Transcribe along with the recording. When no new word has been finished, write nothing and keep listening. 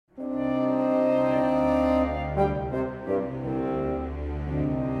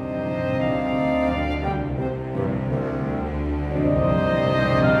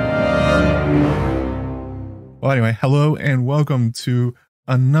Well, anyway, hello and welcome to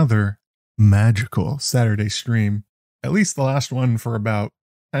another magical Saturday stream. At least the last one for about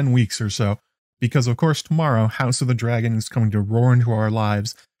 10 weeks or so. Because, of course, tomorrow, House of the Dragon is coming to roar into our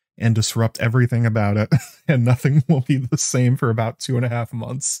lives and disrupt everything about it. And nothing will be the same for about 2.5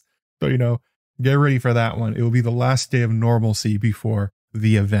 months. So, get ready for that one. It will be the last day of normalcy before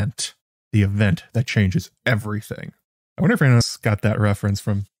the event. The event that changes everything. I wonder if anyone's got that reference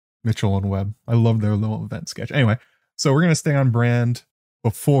from Mitchell and Webb. I love their little event sketch. Anyway, so we're going to stay on brand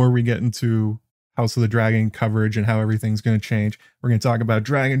before we get into House of the Dragon coverage and how everything's going to change. We're going to talk about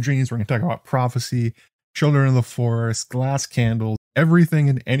Dragon Dreams. We're going to talk about Prophecy, Children of the Forest, Glass Candles, everything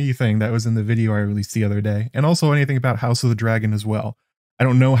and anything that was in the video I released the other day. And also anything about House of the Dragon as well. I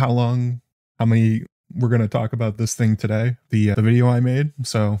don't know how many we're going to talk about this thing today, the video I made.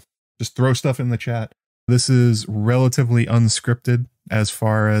 So just throw stuff in the chat. This is relatively unscripted as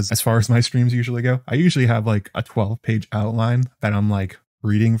far as my streams usually go. I usually have like a 12-page outline that I'm like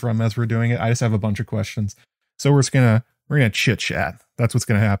reading from as we're doing it. I just have a bunch of questions. So we're gonna chit chat. That's what's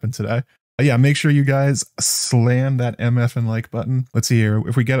gonna happen today. Yeah, make sure you guys slam that MF and like button. Let's see here.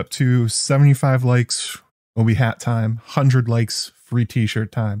 If we get up to 75 likes, it'll be hat time. 100 likes, free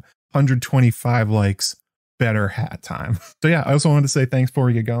t-shirt time. 125 likes, better hat time. So yeah, I also wanted to say thanks before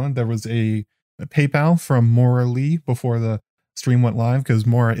we get going. There was a PayPal from Maura Lee before the stream went live, because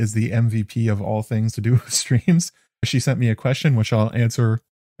Maura is the MVP of all things to do with streams. She sent me a question, which I'll answer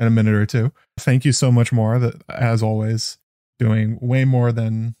in a minute or two. Thank you so much, Maura, that as always, doing way more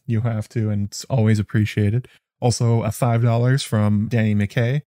than you have to, and it's always appreciated. Also, a $5 from Danny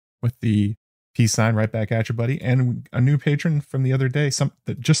McKay with the peace sign right back at you, buddy. And a new patron from the other day,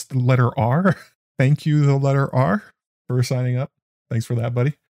 just the letter R. Thank you, the letter R, for signing up. Thanks for that,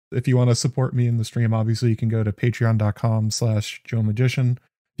 buddy. If you want to support me in the stream, obviously you can go to patreon.com/JoeMagician.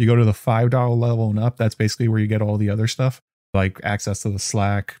 If you go to the $5 level and up, that's basically where you get all the other stuff, like access to the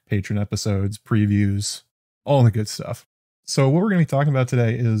Slack, patron episodes, previews, all the good stuff. So what we're going to be talking about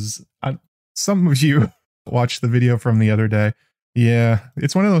today is, some of you watched the video from the other day. Yeah,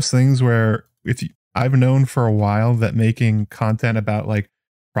 it's one of those things where I've known for a while that making content about like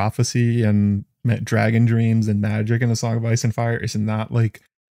prophecy and dragon dreams and magic in A Song of Ice and Fire is not like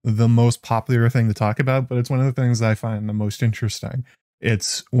the most popular thing to talk about, but it's one of the things I find the most interesting.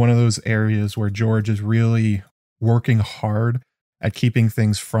 It's one of those areas where George is really working hard at keeping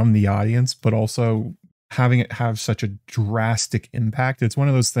things from the audience, but also having it have such a drastic impact. It's one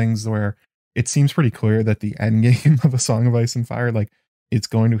of those things where it seems pretty clear that the end game of A Song of Ice and Fire, like, it's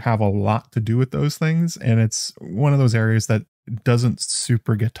going to have a lot to do with those things. And it's one of those areas that doesn't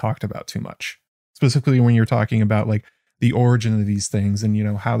super get talked about too much, specifically when you're talking about like the origin of these things and,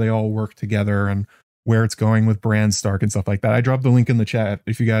 how they all work together and where it's going with Bran Stark and stuff like that. I dropped the link in the chat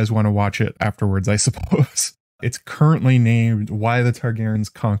if you guys want to watch it afterwards, I suppose. It's currently named Why the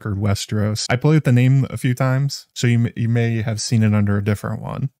Targaryens Conquered Westeros. I played with the name a few times, so you may have seen it under a different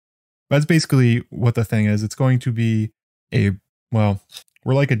one. But that's basically what the thing is. It's going to be we're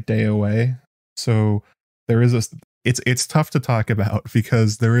like a day away. So there is it's tough to talk about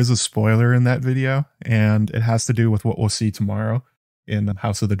because there is a spoiler in that video, and it has to do with what we'll see tomorrow in the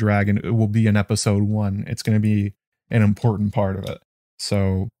House of the Dragon. It will be in episode 1. It's going to be an important part of it.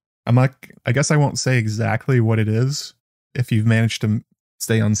 So I guess I won't say exactly what it is if you've managed to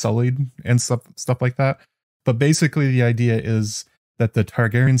stay unsullied and stuff like that. But basically the idea is that the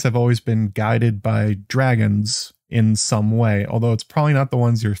Targaryens have always been guided by dragons in some way, although it's probably not the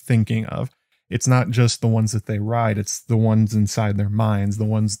ones you're thinking of. It's not just the ones that they ride, it's the ones inside their minds, the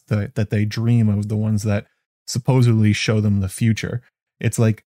ones that they dream of, the ones that supposedly show them the future. It's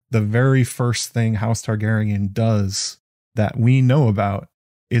like the very first thing House Targaryen does that we know about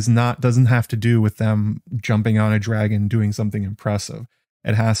doesn't have to do with them jumping on a dragon doing something impressive.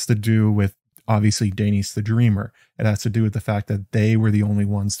 It has to do with, obviously, Daenys the Dreamer. It has to do with the fact that they were the only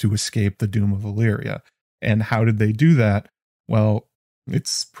ones to escape the doom of Valyria. And how did they do that? Well,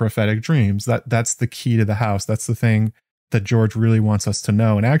 it's prophetic dreams. That's the key to the house. That's the thing that George really wants us to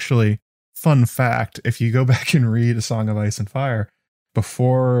know. And actually, fun fact, if you go back and read A Song of Ice and Fire,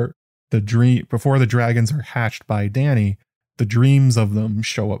 before the dragons are hatched by Dany, the dreams of them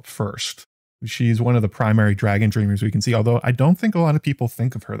show up first. She's one of the primary dragon dreamers we can see, although I don't think a lot of people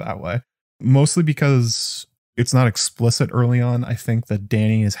think of her that way. Mostly because it's not explicit early on. I think that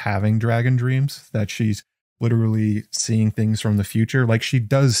Dany is having dragon dreams, that she's literally seeing things from the future. Like, she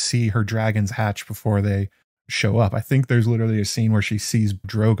does see her dragons hatch before they show up. I think there's literally a scene where she sees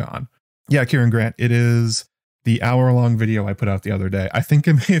Drogon. Yeah, Kieran Grant, it is the hour-long video I put out the other day. I think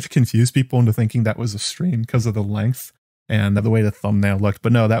it may have confused people into thinking that was a stream because of the length and the way the thumbnail looked.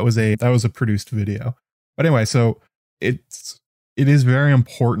 But no, that was a produced video. But anyway, so it is very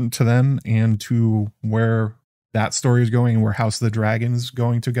important to them and to where that story is going and where House of the Dragon is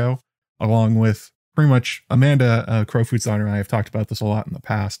going to go, along with pretty much Amanda Crowfoot-Steiner and I have talked about this a lot in the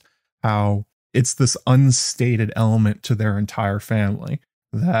past, how it's this unstated element to their entire family,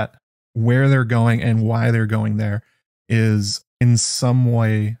 that where they're going and why they're going there is in some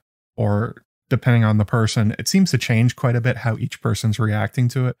way, or depending on the person, it seems to change quite a bit how each person's reacting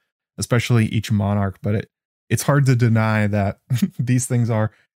to it, especially each monarch. But it's hard to deny that these things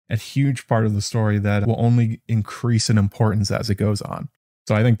are a huge part of the story that will only increase in importance as it goes on.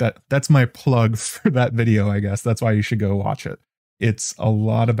 So I think that's my plug for that video, I guess. That's why you should go watch it. It's a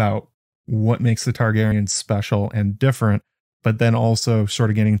lot about what makes the Targaryens special and different, but then also sort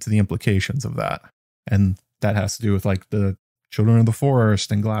of getting to the implications of that. And that has to do with like the Children of the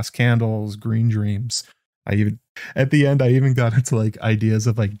Forest and Glass Candles, Green Dreams. At the end, I even got into like ideas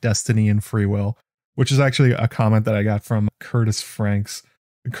of like destiny and free will, which is actually a comment that I got from Curtis Franks.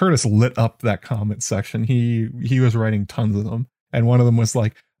 Curtis lit up that comment section. He was writing tons of them. And one of them was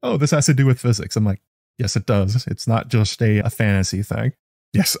like, oh, this has to do with physics. I'm like, yes, it does. It's not just a fantasy thing.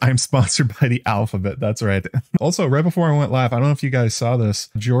 Yes, I'm sponsored by the Alphabet. That's right. Also, right before I went live, I don't know if you guys saw this,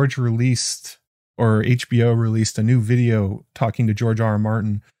 George released, or HBO released, a new video talking to George R. R.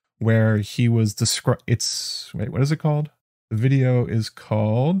 Martin where he was what is it called? The video is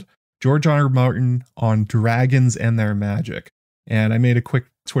called George R. R. Martin on Dragons and Their Magic. And I made a quick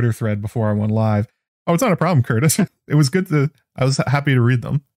Twitter thread before I went live. Oh, it's not a problem, Curtis. It was good I was happy to read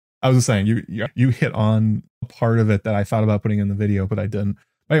them. I was just saying, you hit on a part of it that I thought about putting in the video, but I didn't.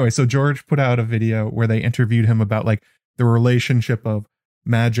 But anyway, so George put out a video where they interviewed him about like the relationship of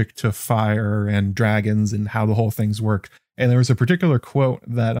magic to fire and dragons and how the whole thing's work. And there was a particular quote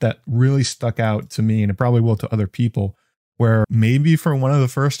that really stuck out to me, and it probably will to other people, where maybe for one of the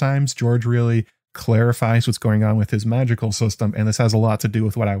first times, George really clarifies what's going on with his magical system. And this has a lot to do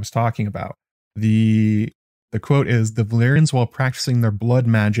with what I was talking about. The quote is, the Valyrians, while practicing their blood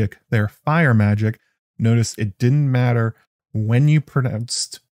magic, their fire magic, noticed it didn't matter when you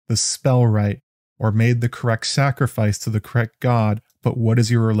pronounced the spell right or made the correct sacrifice to the correct god, but what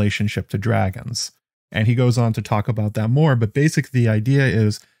is your relationship to dragons? And he goes on to talk about that more, but basically the idea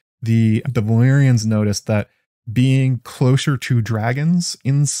is the Valyrians noticed that being closer to dragons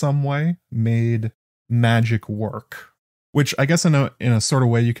in some way made magic work. Which I guess in a sort of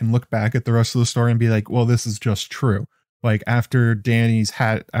way you can look back at the rest of the story and be like, well, this is just true. Like after Dany's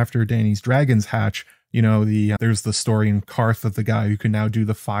dragons hatch, there's the story in Karth of the guy who can now do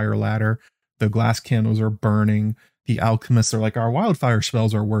the fire ladder. The glass candles are burning. The alchemists are like, our wildfire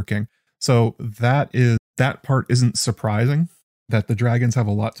spells are working. So that part isn't surprising, that the dragons have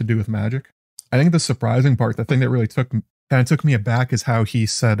a lot to do with magic. I think the surprising part, the thing that really kind of took me aback, is how he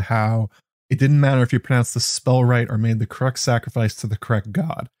said how it didn't matter if you pronounced the spell right or made the correct sacrifice to the correct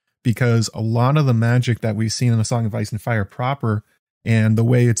god, because a lot of the magic that we've seen in A Song of Ice and Fire proper, and the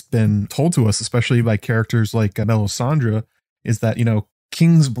way it's been told to us, especially by characters like Melisandre, is that,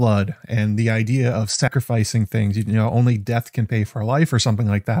 king's blood and the idea of sacrificing things, only death can pay for life or something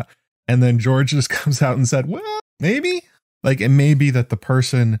like that. And then George just comes out and said, well, maybe. Like, it may be that the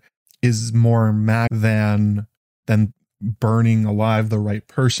person is more mag than burning alive the right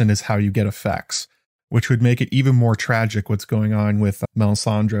person is how you get effects, which would make it even more tragic what's going on with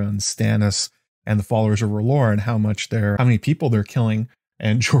Melisandre and Stannis and the followers of R'hllor and how many people they're killing.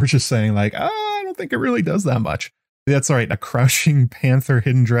 And George is saying like, I don't think it really does that much. That's right. A crouching panther,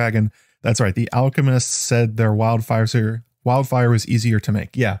 hidden dragon. That's right. The alchemists said their wildfire was easier to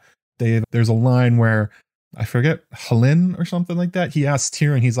make. Yeah. There's a line where, I forget, Halin or something like that. He asks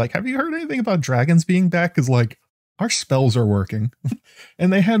Tyrion, he's like, have you heard anything about dragons being back? Because like, our spells are working.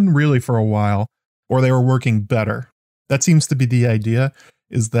 And they hadn't really for a while, or they were working better. That seems to be the idea,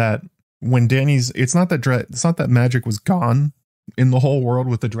 is that when it's not that magic was gone in the whole world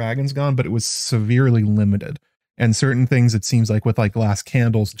with the dragons gone, but it was severely limited. And certain things, it seems like with like glass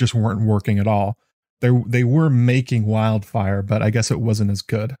candles, just weren't working at all. They were making wildfire, but I guess it wasn't as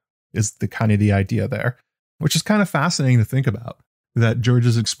good, is the kind of the idea there, which is kind of fascinating to think about, that George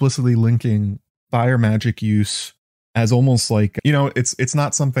is explicitly linking fire magic use as almost like, it's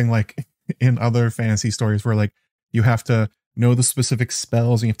not something like in other fantasy stories where like you have to know the specific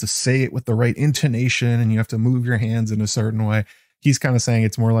spells and you have to say it with the right intonation and you have to move your hands in a certain way. He's kind of saying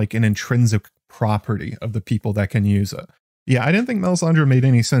it's more like an intrinsic property of the people that can use it. Yeah, I didn't think Melisandre made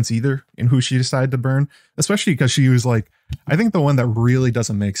any sense either in who she decided to burn, especially because she was like, I think the one that really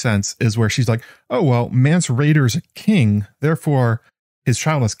doesn't make sense is where she's like, oh, well, Mance Rayder's a king, therefore his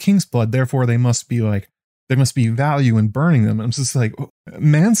child has king's blood, therefore there must be value in burning them. I'm just like,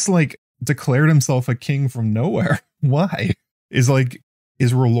 Mance like declared himself a king from nowhere. Why? Is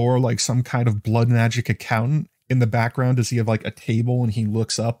R'hllor like some kind of blood magic accountant? In the background, does he have like a table and he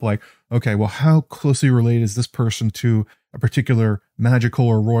looks up like, okay, well, how closely related is this person to a particular magical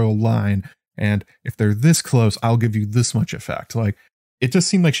or royal line? And if they're this close, I'll give you this much effect. Like, it just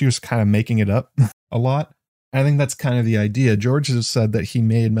seemed like she was kind of making it up a lot. I think that's kind of the idea. George has said that he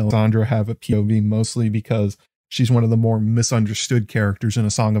made Melisandre have a POV mostly because she's one of the more misunderstood characters in A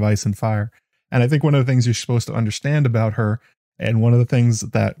Song of Ice and Fire. And I think one of the things you're supposed to understand about her, and one of the things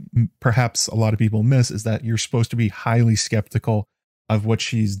that perhaps a lot of people miss, is that you're supposed to be highly skeptical of what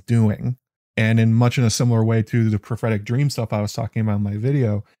she's doing. And in much in a similar way to the prophetic dream stuff I was talking about in my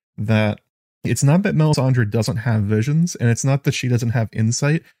video, that it's not that Melisandre doesn't have visions, and it's not that she doesn't have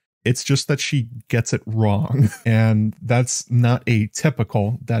insight. It's just that she gets it wrong. And that's not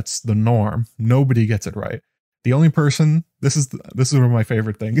atypical. That's the norm. Nobody gets it right. The only person, this is one of my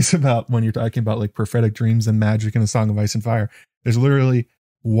favorite things about when you're talking about like prophetic dreams and magic in A Song of Ice and Fire. There's literally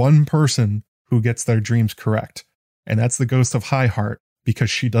one person who gets their dreams correct. And that's the ghost of Highheart,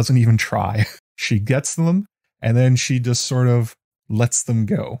 because she doesn't even try. She gets them and then she just sort of lets them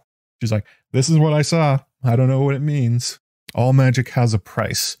go. She's like, this is what I saw. I don't know what it means. All magic has a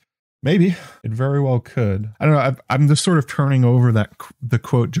price. Maybe it very well could. I don't know. I'm just sort of turning over the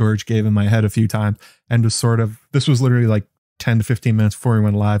quote George gave in my head a few times, and just sort of, this was literally like 10 to 15 minutes before we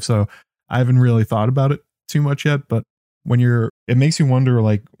went live. So I haven't really thought about it too much yet, but it makes you wonder,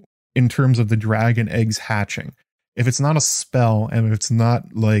 like, in terms of the dragon eggs hatching, if it's not a spell and if it's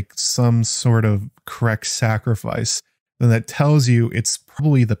not like some sort of correct sacrifice, then that tells you it's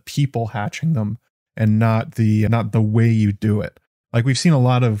probably the people hatching them and not the way you do it. Like, we've seen a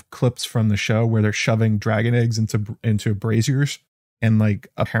lot of clips from the show where they're shoving dragon eggs into braziers and like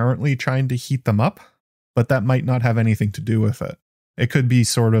apparently trying to heat them up, but that might not have anything to do with it. It could be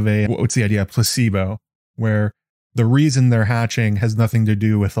sort of what's the idea? Placebo, where the reason they're hatching has nothing to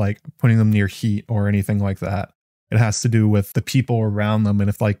do with like putting them near heat or anything like that. It has to do with the people around them. And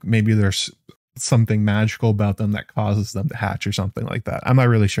if like maybe there's something magical about them that causes them to hatch or something like that. I'm not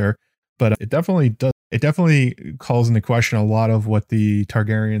really sure, but it definitely does. It definitely calls into question a lot of what the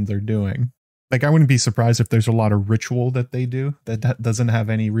Targaryens are doing. Like, I wouldn't be surprised if there's a lot of ritual that they do that doesn't have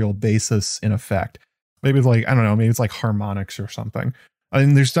any real basis in effect. Maybe like, I don't know, maybe it's like harmonics or something. I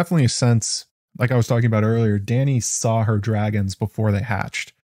mean, there's definitely a sense, like I was talking about earlier, Dany saw her dragons before they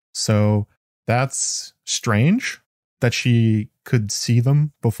hatched. So that's strange that she could see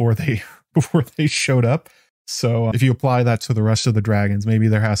them before they showed up. So if you apply that to the rest of the dragons, maybe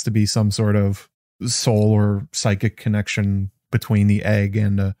there has to be some sort of soul or psychic connection between the egg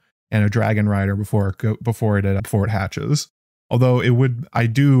and a dragon rider before it hatches. Although I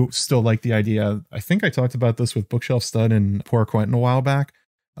do still like the idea. I think I talked about this with Bookshelf Stud and Poor Quentin a while back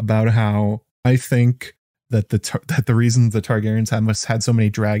about how I think that the reason the Targaryens have had so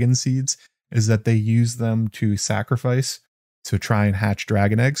many dragon seeds is that they use them to sacrifice to try and hatch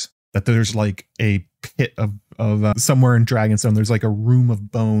dragon eggs. That there's like a pit of somewhere in Dragonstone, there's like a room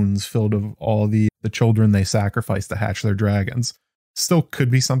of bones filled of all the children they sacrifice to hatch their dragons. Still could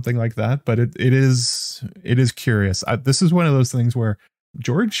be something like that, but it is curious. This is one of those things where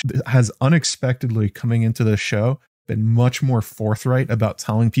George has unexpectedly, coming into this show, been much more forthright about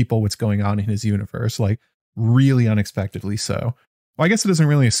telling people what's going on in his universe, like really unexpectedly so. Well, I guess it isn't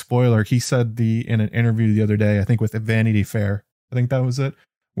really a spoiler. He said in an interview the other day, I think with Vanity Fair, I think that was it,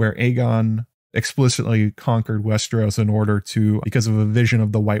 where Aegon explicitly conquered Westeros because of a vision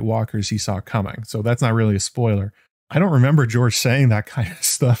of the White Walkers he saw coming. So that's not really a spoiler. I don't remember George saying that kind of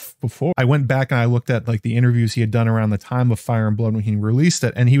stuff before. I went back and I looked at like the interviews he had done around the time of Fire and Blood when he released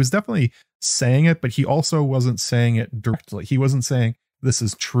it, and he was definitely saying it, but he also wasn't saying it directly. He wasn't saying this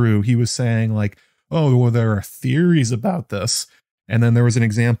is true. He was saying like, oh, well, there are theories about this. And then there was an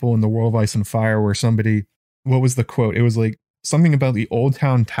example in The World of Ice and Fire where somebody, what was the quote? It was like something about the Old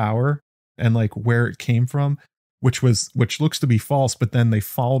Town Tower and like where it came from, which looks to be false, but then they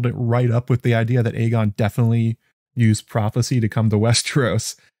followed it right up with the idea that Aegon definitely used prophecy to come to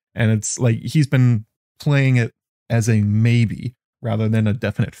Westeros. And it's like he's been playing it as a maybe rather than a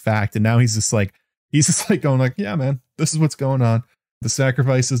definite fact. And now he's just like going like, yeah, man, this is what's going on. The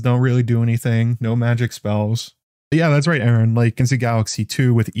sacrifices don't really do anything. No magic spells. But yeah, that's right, Aaron. Like Into Galaxy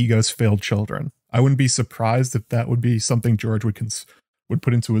 2 with Ego's failed children. I wouldn't be surprised if that would be something George would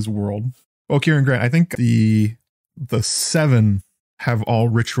put into his world. Well, Kieran Grant, I think the 7 have all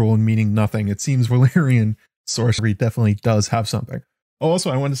ritual and meaning nothing. It seems Valyrian sorcery definitely does have something. Oh, also,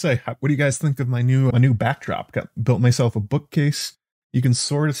 I wanted to say, what do you guys think of my new backdrop? Built myself a bookcase. You can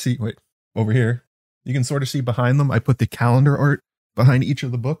sort of see, over here. You can sort of see behind them. I put the calendar art behind each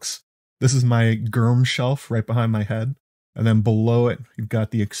of the books. This is my Gurm shelf right behind my head. And then below it, you've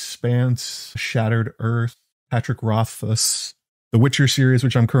got The Expanse, Shattered Earth, Patrick Rothfuss, the Witcher series,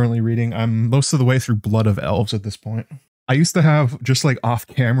 which I'm currently reading. I'm most of the way through Blood of Elves at this point. I used to have, just like off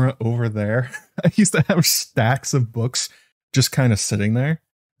camera over there, I used to have stacks of books just kind of sitting there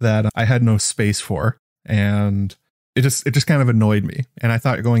that I had no space for. And it just kind of annoyed me. And I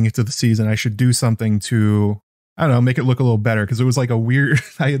thought going into the season, I should do something to, I don't know, make it look a little better. Cause it was like a weird,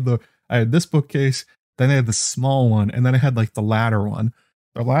 I had this bookcase, then I had the small one, and then I had like the ladder one.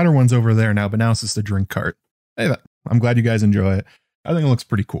 The ladder one's over there now, but now it's just a drink cart. Hey, I'm glad you guys enjoy it. I think it looks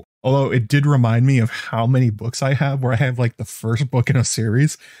pretty cool. Although it did remind me of how many books I have, where I have like the first book in a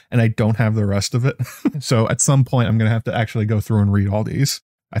series and I don't have the rest of it. So at some point, I'm going to have to actually go through and read all these.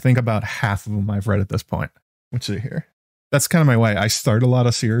 I think about half of them I've read at this point. Let's see here. That's kind of my way. I start a lot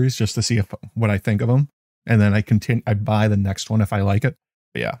of series just to see what I think of them. And then I buy the next one if I like it.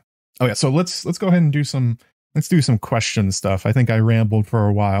 But yeah. Oh yeah. So let's go ahead and do some question stuff. I think I rambled for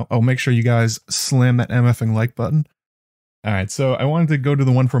a while. Oh, make sure you guys slam that MFing like button. All right. So I wanted to go to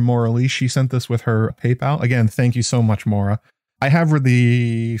the one from Maura Lee. She sent this with her PayPal. Again, thank you so much, Maura. I have read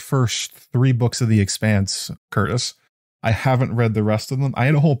the first 3 books of The Expanse, Curtis. I haven't read the rest of them. I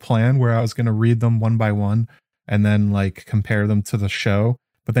had a whole plan where I was going to read them one by one and then like compare them to the show.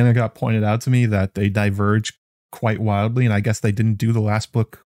 But then it got pointed out to me that they diverge quite wildly. And I guess they didn't do the last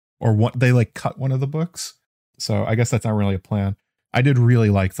book, or what, they like cut one of the books. So I guess that's not really a plan. I did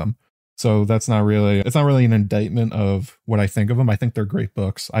really like them. So it's not really an indictment of what I think of them. I think they're great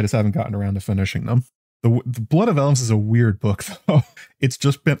books. I just haven't gotten around to finishing them. The Blood of Elves is a weird book though.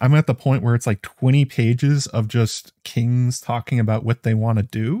 I'm at the point where it's like 20 pages of just kings talking about what they want to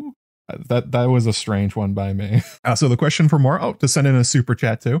do. That was a strange one by me. So the question for more, to send in a super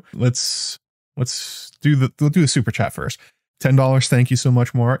chat too. Let's do the super chat first. $10. Thank you so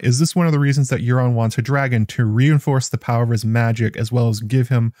much, more. Is this one of the reasons that Euron wants a dragon, to reinforce the power of his magic as well as give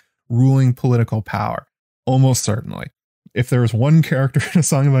him ruling political power? Almost certainly. If there is one character in A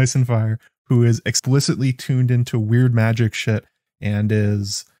Song of Ice and Fire who is explicitly tuned into weird magic shit and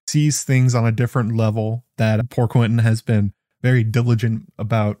sees things on a different level that poor Quentin has been very diligent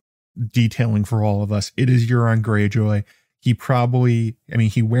about detailing for all of us, it is Euron Greyjoy. He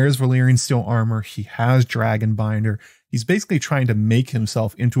wears Valyrian steel armor. He has Dragonbinder. He's basically trying to make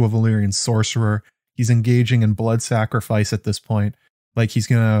himself into a Valyrian sorcerer. He's engaging in blood sacrifice at this point. Like, he's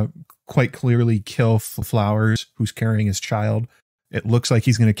going to quite clearly kill Flowers, who's carrying his child. It looks like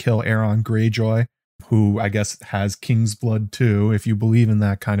he's going to kill Aeron Greyjoy, who I guess has king's blood too, if you believe in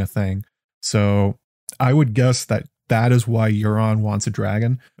that kind of thing. So I would guess that is why Euron wants a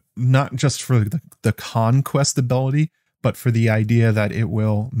dragon, not just for the conquest ability, but for the idea that it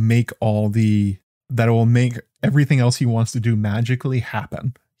will make everything else he wants to do magically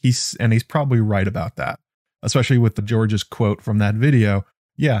happen. He's probably right about that, especially with the George's quote from that video.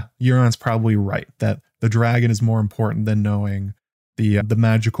 Yeah, Euron's probably right that the dragon is more important than knowing the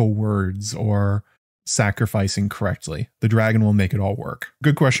magical words or sacrificing correctly. The dragon will make it all work.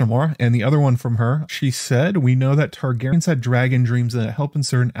 Good question, Maura. And the other one from her, she said, we know that Targaryens had dragon dreams that help in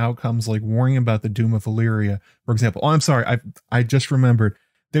certain outcomes, like worrying about the doom of Valyria, for example. Oh, I'm sorry. I just remembered.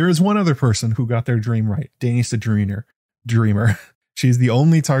 There is one other person who got their dream right. Daenerys the Dreamer. She's the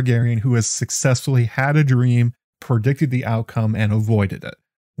only Targaryen who has successfully had a dream, predicted the outcome, and avoided it,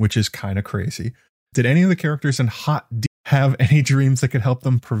 which is kind of crazy. Did any of the characters in Hot D have any dreams that could help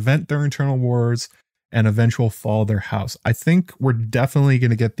them prevent their internal wars and eventual fall of their house? I think we're definitely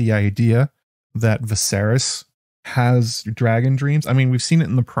going to get the idea that Viserys has dragon dreams. I mean, we've seen it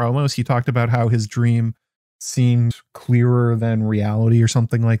in the promos. He talked about how his dream seemed clearer than reality or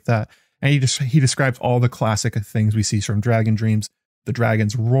something like that. And he describes all the classic things we see from dragon dreams. The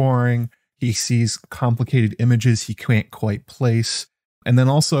dragon's roaring. He sees complicated images he can't quite place. And then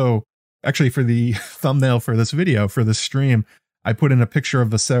also, actually, for the thumbnail for this video, for the stream, I put in a picture of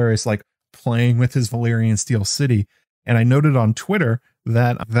Viserys like playing with his Valyrian Steel City. And I noted on Twitter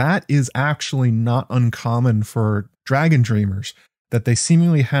that is actually not uncommon for dragon dreamers, that they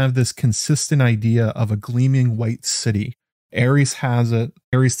seemingly have this consistent idea of a gleaming white city. Aerys has it.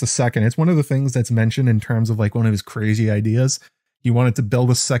 Aerys II. It's one of the things that's mentioned in terms of like one of his crazy ideas. He wanted to build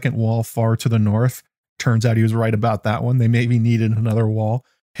a second wall far to the north. Turns out he was right about that one. They maybe needed another wall.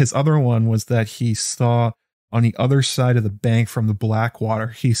 His other one was that he saw on the other side of the bank from the Blackwater,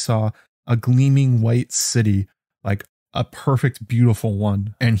 he saw a gleaming white city, like a perfect, beautiful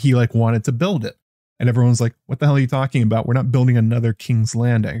one. And he like wanted to build it. And everyone's like, what the hell are you talking about? We're not building another King's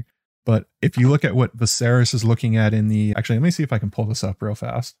Landing. But if you look at what Viserys is looking at actually, let me see if I can pull this up real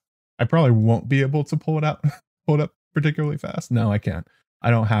fast. I probably won't be able to pull it up particularly fast. No, I can't. I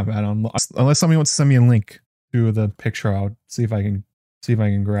don't have that on, unless somebody wants to send me a link to the picture. I'll see if I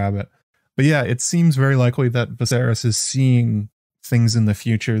can grab it. But yeah, it seems very likely that Viserys is seeing things in the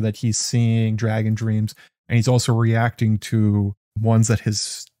future, that he's seeing dragon dreams, and he's also reacting to ones that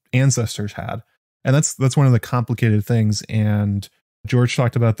his ancestors had. And that's one of the complicated things. And George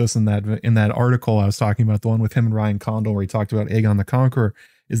talked about this in that article I was talking about, the one with him and Ryan Condal, where he talked about Aegon the Conqueror,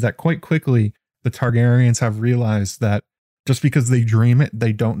 is that quite quickly the Targaryens have realized that just because they dream it,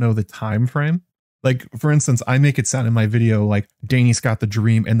 they don't know the time frame. Like, for instance, I make it sound in my video like Daenerys got the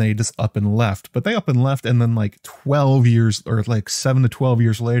dream and they just up and left. But they up and left, and then like 12 years, or like 7 to 12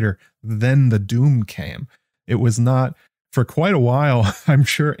 years later, then the doom came. It was not, for quite a while, I'm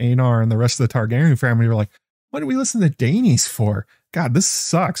sure Aenar and the rest of the Targaryen family were like, what do we listen to Daenerys for? God, this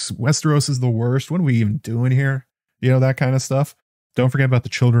sucks. Westeros is the worst. What are we even doing here? You know, that kind of stuff. Don't forget about the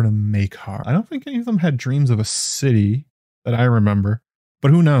children of Maekar. I don't think any of them had dreams of a city that I remember.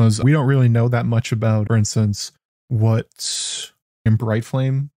 But who knows? We don't really know that much about, for instance, what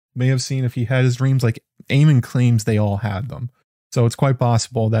Brightflame may have seen if he had his dreams. Like, Aemon claims they all had them. So it's quite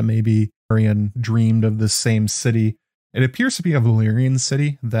possible that maybe Tyrion dreamed of the same city. It appears to be a Valyrian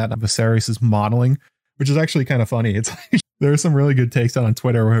city that Viserys is modeling, which is actually kind of funny. It's like, there are some really good takes on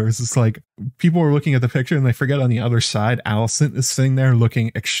Twitter where it's just like people are looking at the picture and they forget on the other side, Alicent is sitting there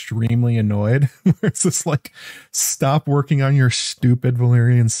looking extremely annoyed. It's just like, stop working on your stupid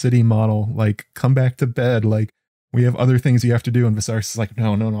Valyrian city model. Like, come back to bed. Like, we have other things you have to do. And Viserys is like,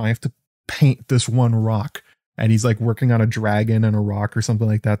 no, I have to paint this one rock. And he's like working on a dragon and a rock or something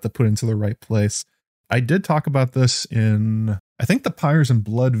like that to put into the right place. I did talk about this in, I think, the Pyres and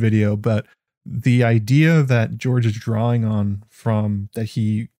Blood video, but the idea that George is drawing on from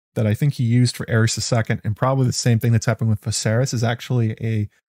that I think he used for Aerys II, and probably the same thing that's happening with Viserys, is actually a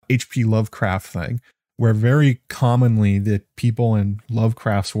H.P. Lovecraft thing, where very commonly the people in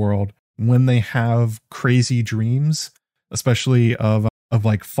Lovecraft's world, when they have crazy dreams, especially of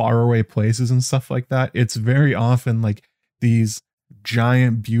like faraway places and stuff like that, it's very often like these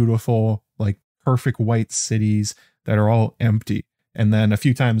giant, beautiful, like perfect white cities that are all empty. And then a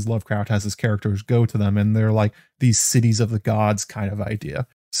few times Lovecraft has his characters go to them, and they're like these cities of the gods kind of idea.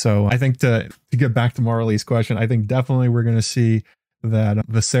 So I think to get back to Marley's question, I think definitely we're going to see that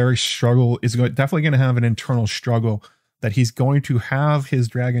Viserys' struggle is definitely going to have an internal struggle, that he's going to have his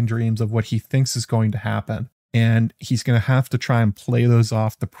dragon dreams of what he thinks is going to happen. And he's going to have to try and play those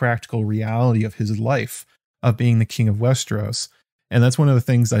off the practical reality of his life of being the king of Westeros. And that's one of the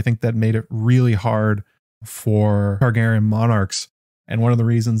things I think that made it really hard for Targaryen monarchs. And one of the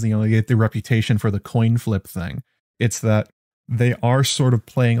reasons, they get the reputation for the coin flip thing. It's that they are sort of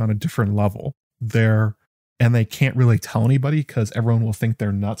playing on a different level. And they can't really tell anybody because everyone will think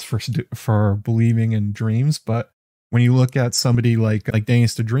they're nuts for believing in dreams. But when you look at somebody like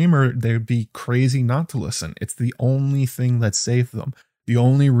Daenerys the Dreamer, they'd be crazy not to listen. It's the only thing that saved them. The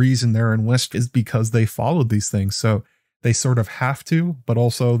only reason they're in West is because they followed these things. So they sort of have to, but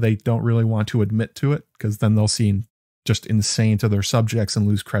also they don't really want to admit to it, because then they'll seem just insane to their subjects and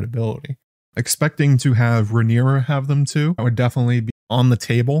lose credibility. Expecting to have Rhaenyra have them too, I would definitely be on the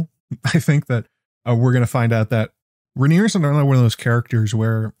table. I think that we're going to find out that Rhaenyra's another one of those characters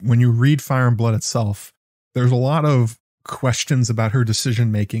where when you read Fire and Blood itself, there's a lot of questions about her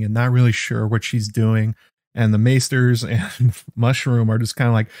decision making and not really sure what she's doing. And the Maesters and Mushroom are just kind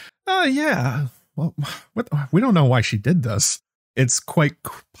of like, oh yeah, well, we don't know why she did this. It's quite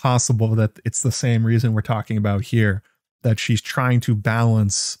possible that it's the same reason we're talking about here, that she's trying to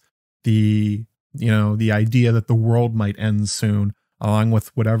balance the idea that the world might end soon, along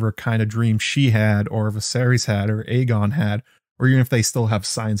with whatever kind of dream she had, or Viserys had, or Aegon had, or even if they still have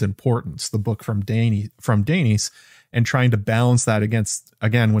Signs and Portents, the book from Daenerys, and trying to balance that against,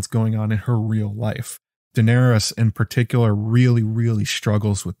 again, what's going on in her real life. Daenerys in particular really, really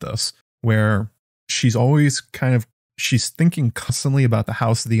struggles with this, where she's always she's thinking constantly about the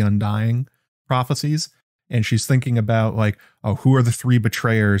House of the Undying prophecies. And she's thinking about like, oh, who are the three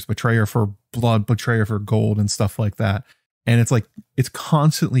betrayers? Betrayer for blood, betrayer for gold, and stuff like that. And it's like, it's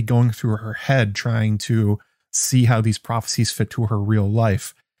constantly going through her head, trying to see how these prophecies fit to her real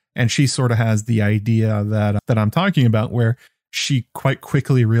life. And she sort of has the idea that I'm talking about, where she quite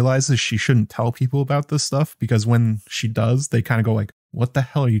quickly realizes she shouldn't tell people about this stuff, because when she does, they kind of go like, what the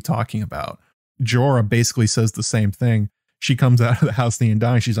hell are you talking about? Jorah basically says the same thing. She comes out of the House of the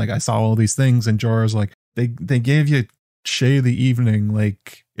Undying. She's like, I saw all these things. And Jorah's like, they gave you Shade of the Evening.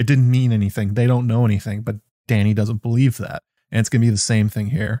 Like, it didn't mean anything. They don't know anything. But Dany doesn't believe that. And it's going to be the same thing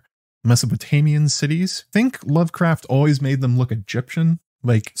here. Mesopotamian cities. I think Lovecraft always made them look Egyptian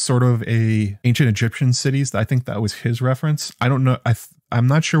like sort of a ancient Egyptian cities. I think that was his reference. I don't know. I'm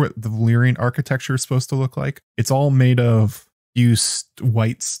not sure what the Valyrian architecture is supposed to look like. It's all made of used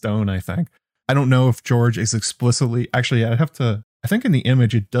white stone, I think. I don't know if George is explicitly, actually, I think in the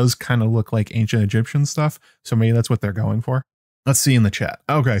image, it does kind of look like ancient Egyptian stuff. So maybe that's what they're going for. Let's see in the chat.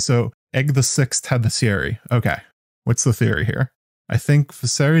 Okay, so Egg the Sixth had the theory. Okay, what's the theory here? I think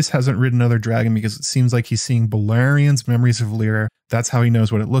Viserys hasn't ridden another dragon because it seems like he's seeing Balerian's memories of Valyria. That's how he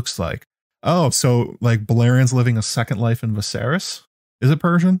knows what it looks like. Oh, so like Balerian's living a second life in Viserys? Is it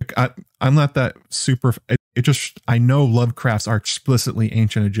Persian? I'm not that super. I know Lovecrafts are explicitly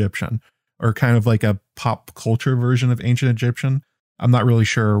ancient Egyptian, or kind of like a pop culture version of ancient Egyptian. I'm not really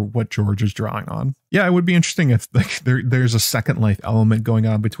sure what George is drawing on. Yeah, it would be interesting if like there's a second life element going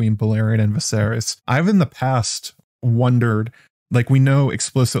on between Balerion and Viserys. I've in the past wondered, like we know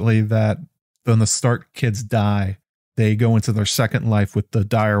explicitly that when the Stark kids die, they go into their second life with the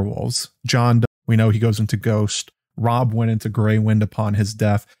direwolves. Jon, we know he goes into Ghost. Robb went into Grey Wind upon his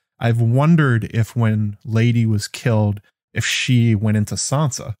death. I've wondered if when Lady was killed, if she went into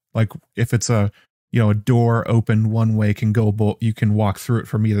Sansa. Like if it's a door open one way can go, you can walk through it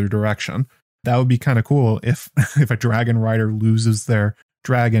from either direction. That would be kind of cool if a dragon rider loses their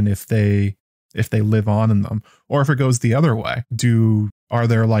dragon if they live on in them, or if it goes the other way. Are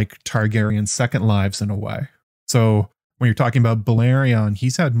there like Targaryen second lives in a way? So when you're talking about Balerion,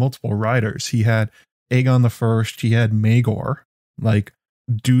 he's had multiple riders. He had Aegon the First, he had Maegor. Like,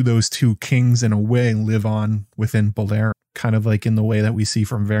 do those two kings in a way live on within Balerion, kind of like in the way that we see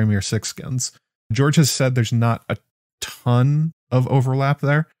from Varamir Sixskins? George has said there's not a ton of overlap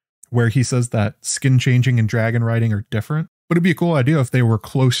there, where he says that skin changing and dragon riding are different. But it'd be a cool idea if they were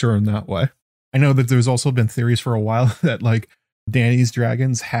closer in that way. I know that there's also been theories for a while that like Dany's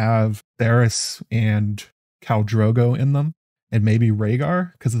dragons have Theris and Khal Drogo in them, and maybe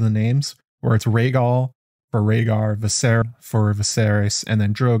Rhaegar because of the names, where it's Rhaegal for Rhaegar, Viserys for Viserys, and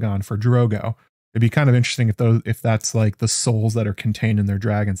then Drogon for Drogo. It'd be kind of interesting if that's like the souls that are contained in their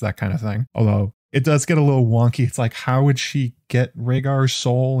dragons, that kind of thing. Although it does get a little wonky. It's like, how would she get Rhaegar's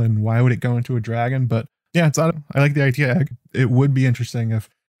soul and why would it go into a dragon? But yeah, I like the idea. It would be interesting if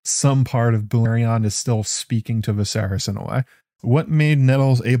some part of Balerion is still speaking to Viserys in a way. What made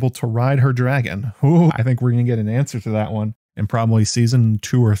Nettles able to ride her dragon? Ooh, I think we're going to get an answer to that one in probably season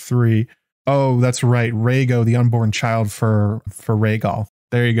 2 or 3. Oh, that's right. Rhaego, the unborn child for Rhaegal.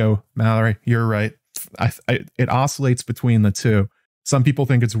 There you go, Mallory. You're right. It oscillates between the two. Some people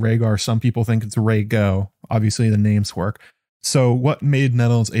think it's Rhaegar. Some people think it's Rhaego. Obviously, the names work. So what made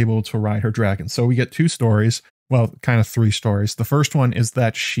Nettles able to ride her dragon? So we get 2 stories. Well, kind of 3 stories. The first one is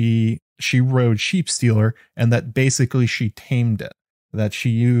that she rode Sheepstealer, and that basically she tamed it. That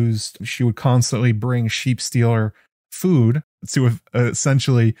she would constantly bring Sheepstealer food to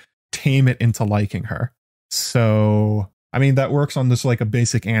essentially tame it into liking her. So, I mean, that works on this like a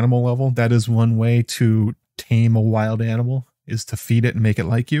basic animal level. That is one way to tame a wild animal, is to feed it and make it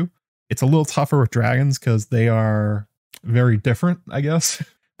like you. It's a little tougher with dragons because they are very different, I guess.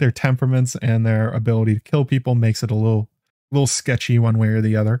 Their temperaments and their ability to kill people makes it a little sketchy one way or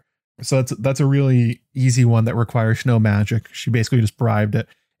the other. So that's a really easy one that requires no magic. She basically just bribed it.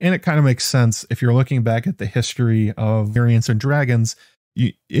 And it kind of makes sense if you're looking back at the history of variants and dragons.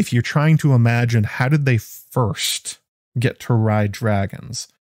 If you're trying to imagine how did they first get to ride dragons,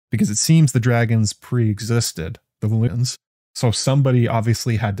 because it seems the dragons pre-existed the Valyrians. So somebody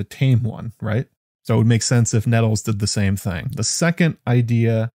obviously had to tame one, right? So it would make sense if Nettles did the same thing. The second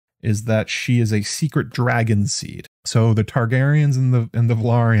idea is that she is a secret dragon seed. So the Targaryens and the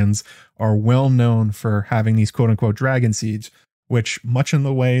Velaryons are well known for having these quote unquote dragon seeds, which much in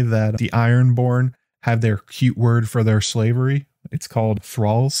the way that the Ironborn have their cute word for their slavery, it's called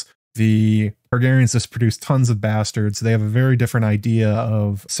thralls. The Targaryens just produce tons of bastards. They have a very different idea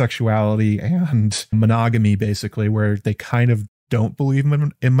of sexuality and monogamy, basically, where they kind of don't believe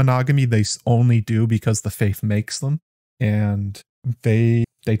in monogamy. They only do because the faith makes them. And they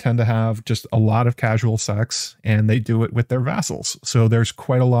tend to have just a lot of casual sex, and they do it with their vassals. So there's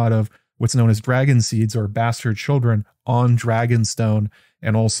quite a lot of what's known as dragon seeds or bastard children on Dragonstone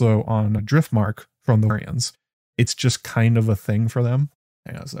and also on Driftmark from the Valyrians. It's just kind of a thing for them.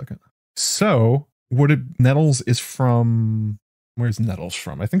 Hang on a second. So Nettles is from, where's Nettles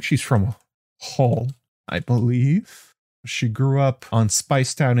from? I think she's from Hull, I believe. She grew up on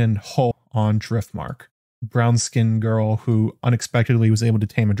Spicetown in Hull on Driftmark. Brown-skinned girl who unexpectedly was able to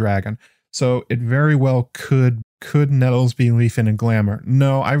tame a dragon. So it very well could Nettles be Leafin and Glamour?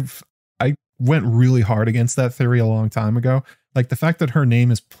 No, I went really hard against that theory a long time ago. Like the fact that her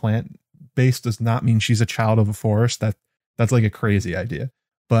name is plant-based does not mean she's a child of a forest. That That's like a crazy idea.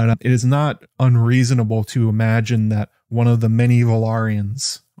 But it is not unreasonable to imagine that one of the many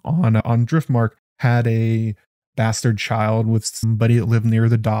Valarians on Driftmark had a bastard child with somebody that lived near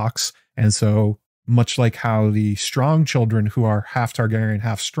the docks. And so, much like how the strong children who are half Targaryen,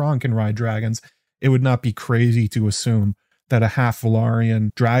 half strong can ride dragons, it would not be crazy to assume that a half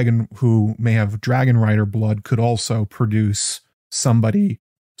Valarian dragon who may have dragon rider blood could also produce somebody.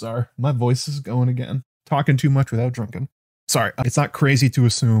 Sorry, my voice is going again. Talking too much without drinking. Sorry, it's not crazy to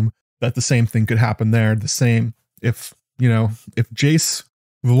assume that the same thing could happen there. The same, if Jace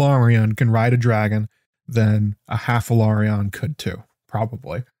Velaryon can ride a dragon, then a half Velaryon could too,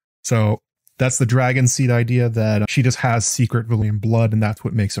 probably. So that's the dragon seed idea, that she just has secret Valyrian blood, and that's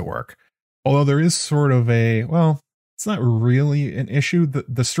what makes it work. Although there is sort of it's not really an issue.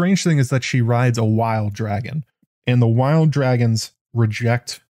 The strange thing is that she rides a wild dragon, and the wild dragons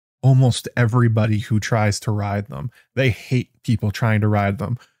reject almost everybody who tries to ride them. They hate people trying to ride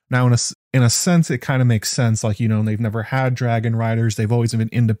them. Now, in a sense, it kind of makes sense. Like, they've never had dragon riders. They've always been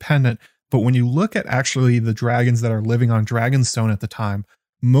independent. But when you look at actually the dragons that are living on Dragonstone at the time,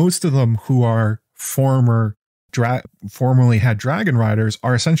 most of them who are formerly had dragon riders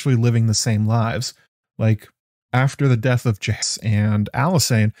are essentially living the same lives. Like, after the death of Jace and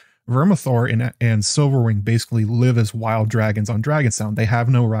Alysanne, Vermithor and Silverwing basically live as wild dragons on Dragonstone. They have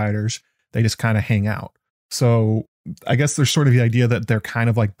no riders. They just kind of hang out. So I guess there's sort of the idea that they're kind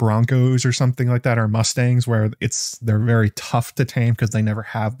of like Broncos or something like that, or Mustangs, where they're very tough to tame because they never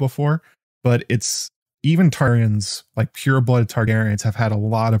have before. But even Targaryens, like pure-blooded Targaryens, have had a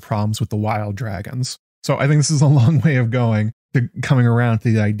lot of problems with the wild dragons. So I think this is a long way of coming around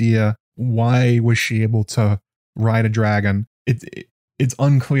to the idea, why was she able to ride a dragon? It's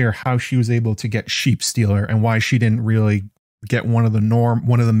unclear how she was able to get Sheep Stealer, and why she didn't really get one of the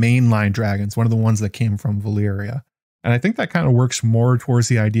mainline dragons, one of the ones that came from Valyria. And I think that kind of works more towards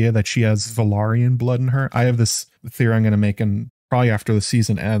the idea that she has Velaryon blood in her. I have this theory I'm going to make probably after the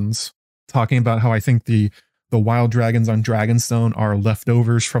season ends, talking about how I think the wild dragons on Dragonstone are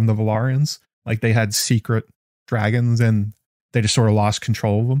leftovers from the Velaryons. Like, they had secret dragons and they just sort of lost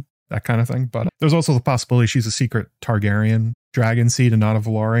control of them, that kind of thing. But there's also the possibility she's a secret Targaryen dragon seed and not a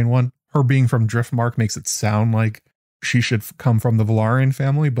Velaryon one. Her being from Driftmark makes it sound like she should come from the Velaryon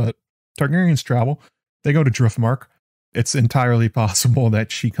family, but Targaryens travel. They go to Driftmark. It's entirely possible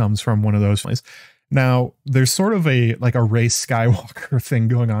that she comes from one of those families. Now, there's sort of a Rey Skywalker thing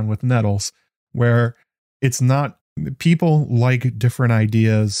going on with Nettles, where it's not, people like different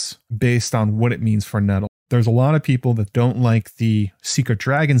ideas based on what it means for Nettles. There's a lot of people that don't like the secret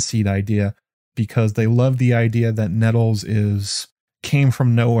dragon seed idea because they love the idea that Nettles came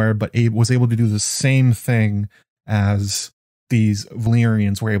from nowhere, but was able to do the same thing as these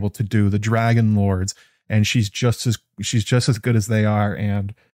Valyrians were able to do, the Dragon Lords, and she's just as good as they are,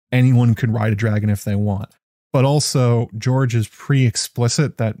 and anyone could ride a dragon if they want. But also, George is pretty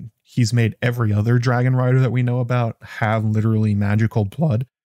explicit that he's made every other dragon rider that we know about have literally magical blood.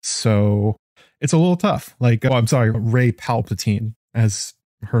 So it's a little tough. Rey Palpatine, as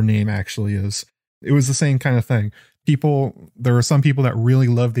her name actually is. It was the same kind of thing. There were some people that really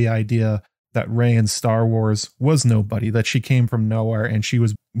loved the idea that Rey in Star Wars was nobody, that she came from nowhere and she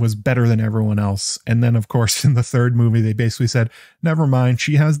was better than everyone else. And then, of course, in the third movie, they basically said, never mind,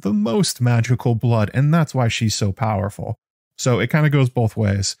 she has the most magical blood, and that's why she's so powerful. So it kind of goes both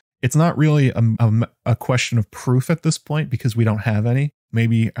ways. It's not really a question of proof at this point because we don't have any.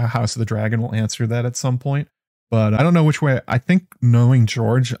 Maybe House of the Dragon will answer that at some point. But I don't know which way. I think, knowing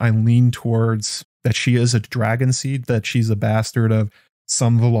George, I lean towards that she is a dragon seed, that she's a bastard of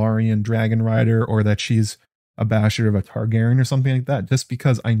some Velaryon dragon rider, or that she's a bastard of a Targaryen or something like that, just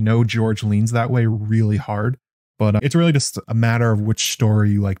because I know George leans that way really hard. But it's really just a matter of which story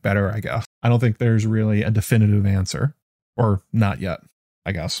you like better, I guess. I don't think there's really a definitive answer. Or not yet,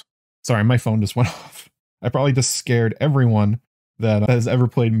 I guess. Sorry, my phone just went off. I probably just scared everyone that has ever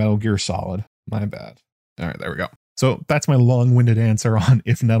played Metal Gear Solid. My bad. All right, there we go. So that's my long-winded answer on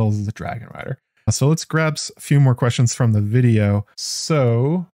if Nettles is a dragon rider. So let's grab a few more questions from the video.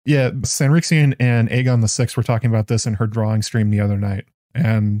 So yeah, Sanrixian and Aegon the Sixth were talking about this in her drawing stream the other night,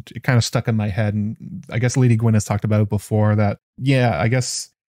 and it kind of stuck in my head. And I guess Lady Gwyn has talked about it before, that, yeah, I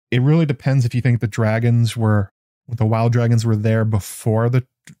guess it really depends if you think the wild dragons were there before the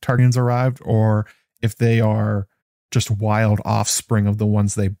Targaryens arrived, or if they are just wild offspring of the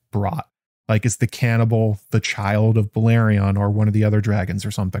ones they brought. Like, is the cannibal the child of Balerion or one of the other dragons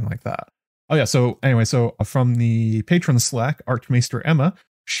or something like that? Oh yeah, so anyway, from the patron Slack, Archmaester Emma,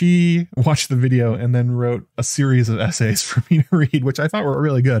 she watched the video and then wrote a series of essays for me to read, which I thought were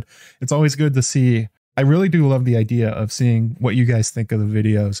really good. It's always good to see I really do love the idea of seeing what you guys think of the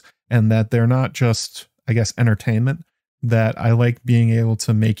videos, and that they're not just, I guess, entertainment, that I like being able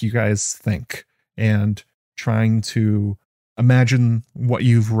to make you guys think and trying to imagine what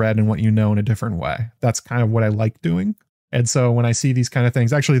you've read and what you know in a different way. That's kind of what I like doing. And so when I see these kind of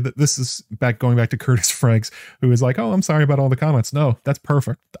things, actually, this is going back to Curtis Franks, who is like, oh, I'm sorry about all the comments. No, that's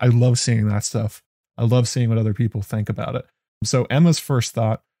perfect. I love seeing that stuff. I love seeing what other people think about it. So Emma's first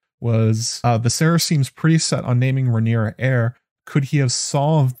thought was, Viserys seems pretty set on naming Rhaenyra heir. Could he have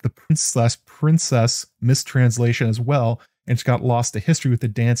solved the princess mistranslation as well and just got lost to history with the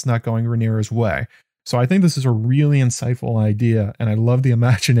dance not going Rhaenyra's way? So I think this is a really insightful idea, and I love the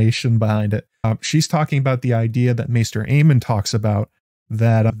imagination behind it. She's talking about the idea that Maester Aemon talks about,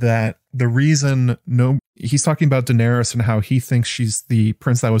 that the reason he's talking about Daenerys and how he thinks she's the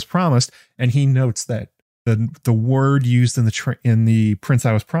prince that was promised, and he notes that the word used in the prince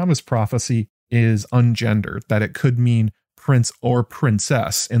that was promised prophecy is ungendered, that it could mean prince or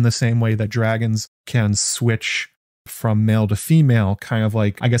princess, in the same way that dragons can switch from male to female, kind of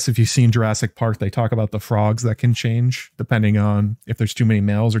like, I guess if you've seen Jurassic Park, they talk about the frogs that can change depending on if there's too many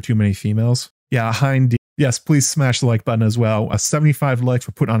males or too many females. Yeah, Hind, yes, please smash the like button as well. 75 likes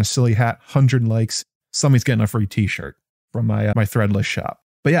for putting on a silly hat, 100 likes, somebody's getting a free t-shirt from my Threadless shop.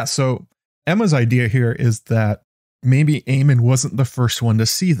 But yeah, so Emma's idea here is that maybe Aemon wasn't the first one to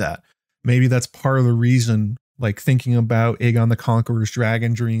see that. Maybe that's part of the reason, like thinking about Aegon the Conqueror's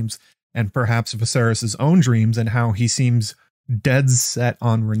dragon dreams, and perhaps Viserys' own dreams, and how he seems dead set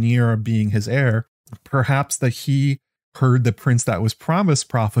on Rhaenyra being his heir. Perhaps that he heard the prince that was promised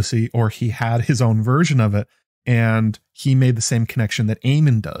prophecy, or he had his own version of it, and he made the same connection that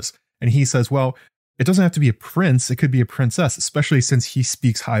Aemon does. And he says, well, it doesn't have to be a prince, it could be a princess, especially since he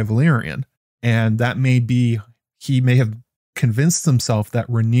speaks High Valyrian. And that may be, he may have convinced himself that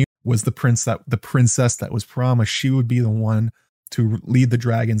Rhaenyra was the princess that was promised. She would be the one to lead the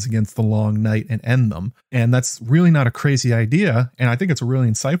dragons against the long night and end them. And that's really not a crazy idea. And I think it's a really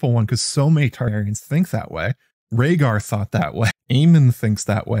insightful one, because so many Targaryens think that way. Rhaegar thought that way. Aemon thinks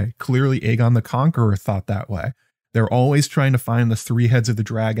that way. Clearly, Aegon the Conqueror thought that way. They're always trying to find the three heads of the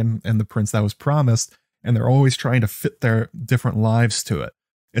dragon and the prince that was promised, and they're always trying to fit their different lives to it.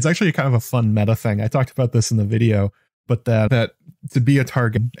 It's actually kind of a fun meta thing. I talked about this in the video, but that to be a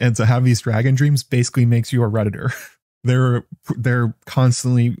Targaryen and to have these dragon dreams basically makes you a Redditor. They're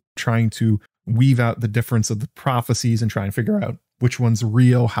constantly trying to weave out the difference of the prophecies and try and figure out which one's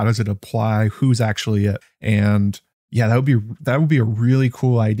real, how does it apply, who's actually it. And yeah, that would be a really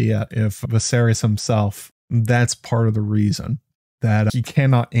cool idea if Viserys himself, that's part of the reason that he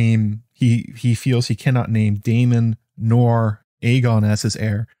cannot aim, he feels he cannot name Daemon nor Aegon as his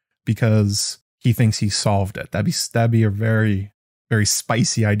heir, because he thinks he solved it. That'd be a very, very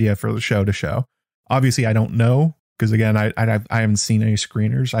spicy idea for the show to show. Obviously, I don't know, because again, I haven't seen any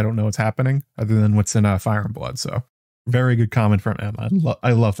screeners. I don't know what's happening other than what's in Fire and Blood. So very good comment from Emma.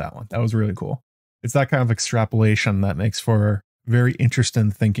 I love that one. That was really cool. It's that kind of extrapolation that makes for very interesting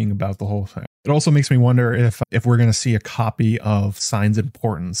thinking about the whole thing. It also makes me wonder if we're going to see a copy of Signs of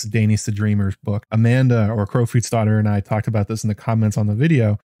Importance, Daenerys the Dreamer's book. Amanda, or Crowfeet's daughter, and I talked about this in the comments on the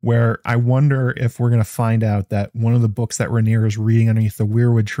video, where I wonder if we're going to find out that one of the books that Rhaenyra is reading underneath the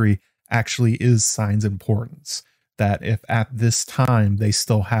Weirwood tree actually is Signs of Importance. That if at this time they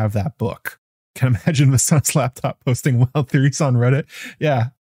still have that book. Can imagine Vasant's laptop posting wild theories on Reddit. Yeah,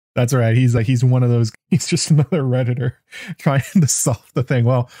 that's right. He's one of those. He's just another Redditor trying to solve the thing.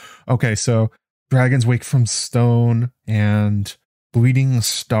 Well, okay, so dragons wake from stone and bleeding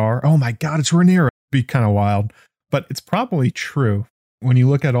star. Oh my God, it's Rhaenyra. Be kind of wild, but it's probably true when you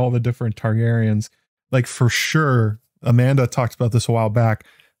look at all the different Targaryens. Like for sure, Amanda talked about this a while back,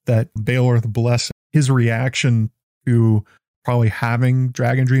 that Baelor the Blessed, his reaction to probably having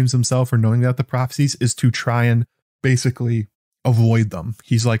dragon dreams himself or knowing about the prophecies is to try and basically avoid them.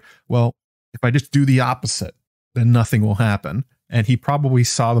 He's like, well, if I just do the opposite, then nothing will happen. And he probably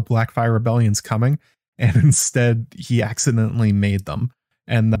saw the Blackfire rebellions coming, and instead he accidentally made them.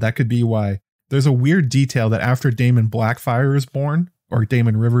 And that could be why. There's a weird detail that after Daemon Blackfire is born, or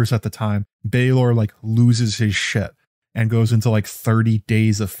Daemon Rivers at the time, Baelor like loses his shit and goes into like 30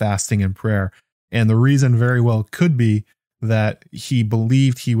 days of fasting and prayer. And the reason very well could be that he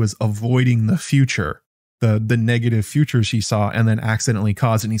believed he was avoiding the future, the negative futures he saw, and then accidentally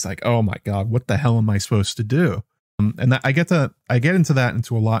caused it. And he's like, oh my God, what the hell am I supposed to do? And I get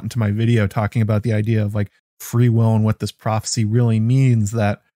into a lot into my video, talking about the idea of like free will and what this prophecy really means,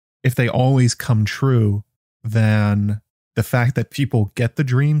 that if they always come true, then the fact that people get the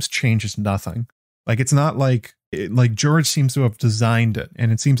dreams changes nothing. Like, it's not like like George seems to have designed it,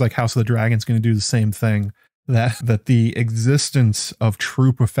 and it seems like House of the Dragon is going to do the same thing. That the existence of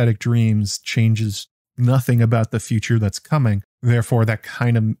true prophetic dreams changes nothing about the future that's coming. Therefore, that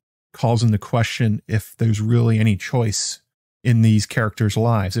kind of calls into question if there's really any choice in these characters'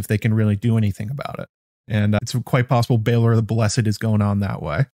 lives, if they can really do anything about it. And it's quite possible Baylor the Blessed is going on that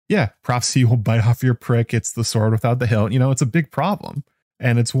way. Yeah, prophecy will bite off your prick. It's the sword without the hilt. It's a big problem.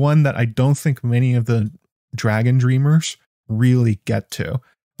 And it's one that I don't think many of the dragon dreamers really get to.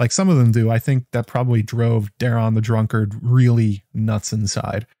 Like some of them do. I think that probably drove Daron the Drunkard really nuts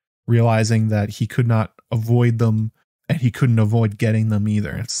inside, realizing that he could not avoid them and he couldn't avoid getting them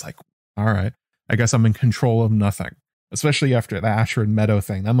either. It's like, all right, I guess I'm in control of nothing. Especially after the Ashford Meadow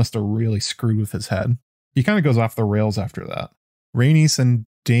thing. That must have really screwed with his head. He kind of goes off the rails after that. Rhaenys and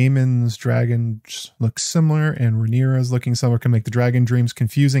Daemon's dragons look similar, and Rhaenyra's looking similar can make the dragon dreams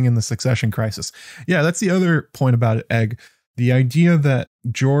confusing in the succession crisis. Yeah, that's the other point about it, Egg. The idea that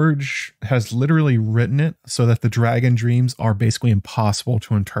George has literally written it so that the dragon dreams are basically impossible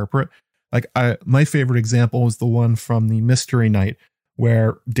to interpret. Like my favorite example is the one from the Mystery Night,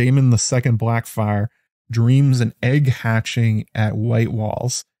 where Daemon II Blackfyre dreams an egg hatching at White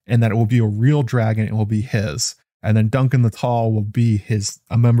Walls, and that it will be a real dragon. It will be his. And then Duncan the Tall will be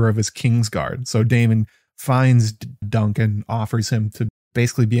a member of his Kingsguard. So Daemon finds Duncan, offers him to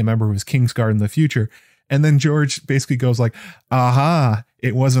basically be a member of his Kingsguard in the future. And then George basically goes like, aha,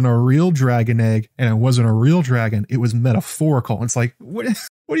 it wasn't a real dragon egg, and it wasn't a real dragon. It was metaphorical. And it's like, what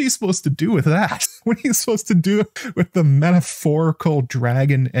are you supposed to do with that? What are you supposed to do with the metaphorical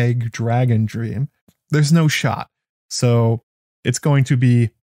dragon egg dragon dream? There's no shot. So it's going to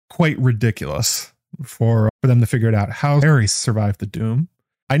be quite ridiculous for them to figure it out. How Varys survived the Doom.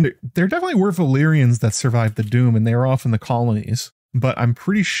 There definitely were Valyrians that survived the Doom, and they were off in the colonies. But I'm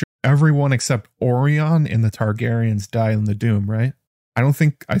pretty sure everyone except Orion and the Targaryens died in the Doom, right? I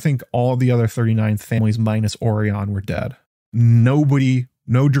think all the other 39 families minus Orion were dead. No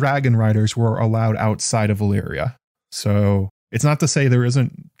dragon riders were allowed outside of Valyria. So it's not to say there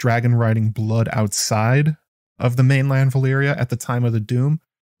isn't dragon riding blood outside of the mainland Valyria at the time of the Doom,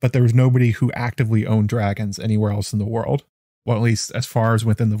 but there was nobody who actively owned dragons anywhere else in the world. Well, at least as far as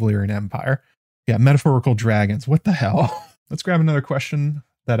within the Valyrian Empire. Yeah, metaphorical dragons. What the hell? Let's grab another question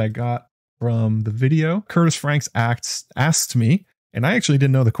that I got from the video. Curtis Franks asked me, and I actually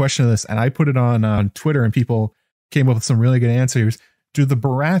didn't know the question of this, and I put it on Twitter, and people came up with some really good answers. Do the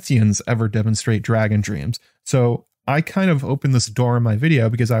Baratheons ever demonstrate dragon dreams? So I kind of opened this door in my video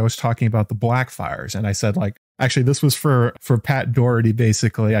because I was talking about the Blackfyres, and I said, like, actually, this was for Pat Doherty,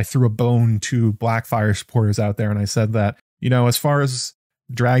 basically. I threw a bone to Blackfyre supporters out there, and I said that, as far as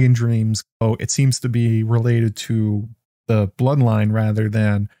dragon dreams go, it seems to be related to the bloodline rather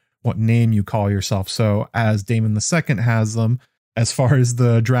than what name you call yourself. So as Daemon II has them, as far as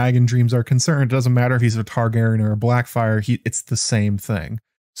the dragon dreams are concerned, it doesn't matter if he's a Targaryen or a Blackfyre, it's the same thing.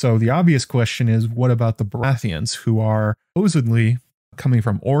 So the obvious question is, what about the Baratheons, who are supposedly coming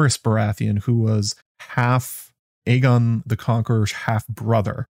from Orys Baratheon, who was half Aegon the Conqueror's half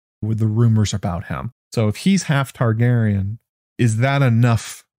brother, with the rumors about him. So if he's half Targaryen, is that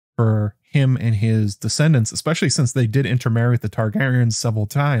enough for him and his descendants, especially since they did intermarry with the Targaryens several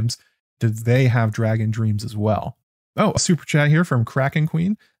times? Did they have dragon dreams as well? Oh, a super chat here from Kraken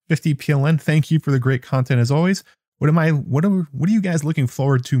Queen, 50 PLN. Thank you for the great content as always. What are you guys looking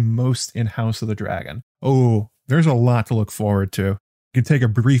forward to most in House of the Dragon? Oh, there's a lot to look forward to. You can take a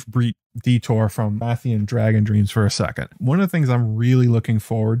brief detour from Baratheon dragon dreams for a second. One of the things I'm really looking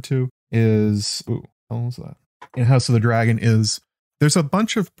forward to is, what was that? In House of the Dragon is there's a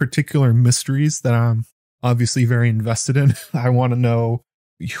bunch of particular mysteries that I'm obviously very invested in. I want to know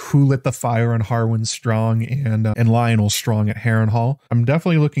who lit the fire on Harwin Strong and Lionel Strong at Harrenhal. I'm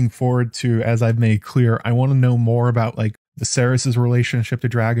definitely looking forward to, as I've made clear, I want to know more about like Viserys' relationship to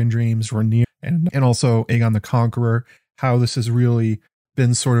dragon dreams, Rhaenyra, and also Aegon the Conqueror, how this has really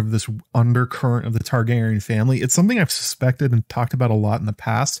been sort of this undercurrent of the Targaryen family. It's something I've suspected and talked about a lot in the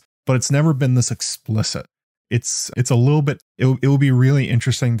past, but it's never been this explicit. It's a little bit, it will be really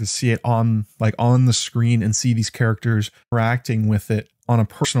interesting to see it on the screen and see these characters interacting with it on a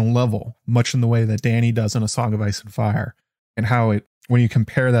personal level, much in the way that Dany does in A Song of Ice and Fire, and how it, when you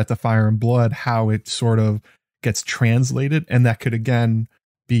compare that to Fire and Blood, how it sort of gets translated, and that could again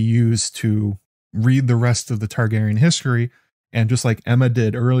be used to read the rest of the Targaryen history, and just like Emma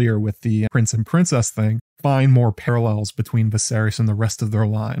did earlier with the prince and princess thing, find more parallels between Viserys and the rest of their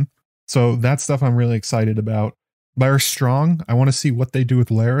line. So that stuff I'm really excited about. Larys Strong, I want to see what they do with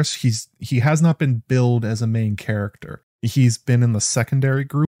Larys. He has not been billed as a main character. He's been in the secondary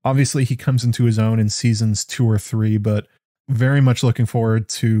group, Obviously, he comes into his own in seasons 2 or 3, but very much looking forward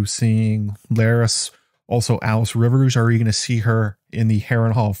to seeing Laris. Also, Alice Rivers. Are you going to see her in the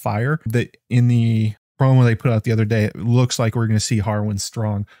Harrenhal Fire? In the promo they put out the other day, it looks like we're going to see Harwin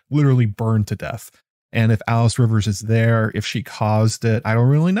Strong literally burned to death. And if Alice Rivers is there, if she caused it, I don't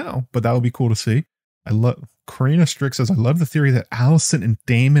really know, but that would be cool to see. I love Karina Strick says, I love the theory that Allison and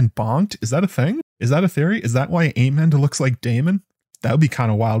Daemon bonked. Is that a thing? Is that a theory? Is that why Aemond looks like Daemon? That would be kind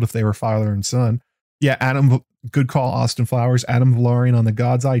of wild if they were father and son. Yeah, Adam, good call, Austin Flowers. Adam Valorian on the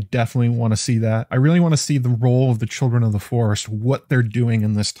God's Eye. Definitely want to see that. I really want to see the role of the Children of the Forest, what they're doing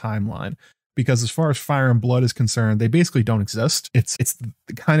in this timeline. Because as far as Fire and Blood is concerned, they basically don't exist. It's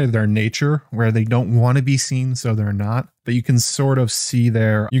kind of their nature where they don't want to be seen, so they're not. But you can sort of see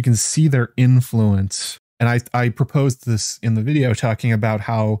their influence. And I proposed this in the video talking about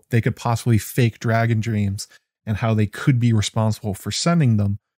how they could possibly fake dragon dreams and how they could be responsible for sending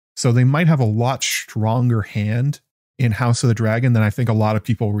them. So they might have a lot stronger hand in House of the Dragon than I think a lot of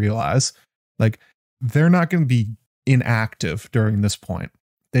people realize. Like, they're not going to be inactive during this point.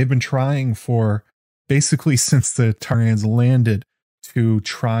 They've been trying for basically since the Targaryens landed to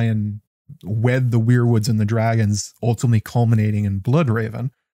try and wed the Weirwoods and the dragons, ultimately culminating in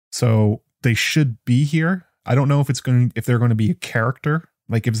Bloodraven. So they should be here. I don't know if they're going to be a character,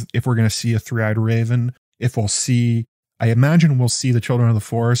 like if we're going to see a three-eyed raven, if we'll see, I imagine we'll see the Children of the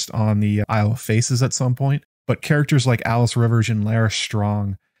Forest on the Isle of Faces at some point, but characters like Alice Rivers and Laris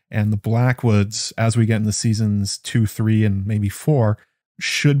Strong and the Blackwoods, as we get into seasons 2, 3, and maybe 4,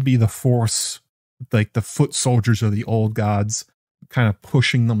 should be the force, like the foot soldiers of the old gods, kind of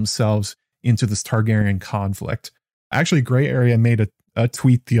pushing themselves into this Targaryen conflict. Actually, Gray Area made a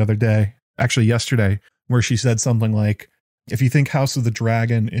tweet the other day, actually yesterday, where she said something like, if you think House of the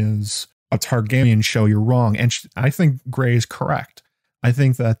Dragon is a Targaryen show, you're wrong. And I think Gray is correct. I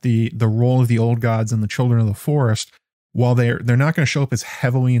think that the role of the old gods and the Children of the Forest, while they're not going to show up as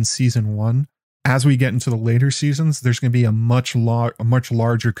heavily in season 1, as we get into the later seasons, there's going to be a much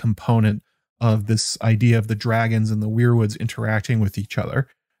larger component of this idea of the dragons and the Weirwoods interacting with each other,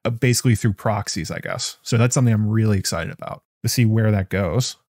 basically through proxies, I guess. So that's something I'm really excited about, to see where that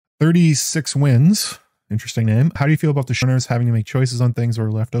goes. 36 Wins, interesting name. How do you feel about the showrunners having to make choices on things that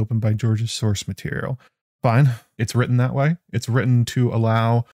are left open by George's source material? Fine. It's written that way. It's written to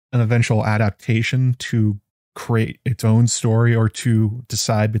allow an eventual adaptation to create its own story or to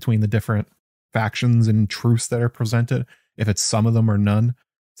decide between the different factions and truths that are presented. If it's some of them or none,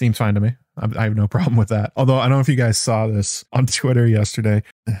 seems fine to me. I have no problem with that. Although I don't know if you guys saw this on Twitter yesterday.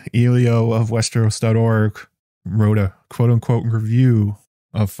 Elio of Westeros.org wrote a quote unquote review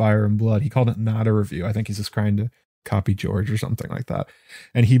of Fire and Blood. He called it not a review. I think he's just trying to copy George or something like that.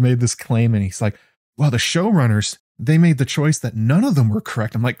 And he made this claim and he's like, well, the showrunners, they made the choice that none of them were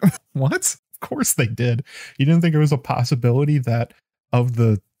correct. I'm like, what? Of course they did. You didn't think it was a possibility that of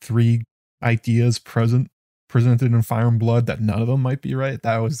the 3 ideas presented in Fire and Blood that none of them might be right?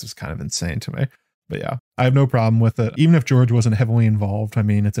 That was just kind of insane to me. But yeah, I have no problem with it. Even if George wasn't heavily involved, I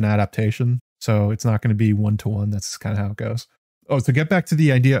mean, it's an adaptation, so it's not going to be 1-to-1. That's kind of how it goes. Oh, to get back to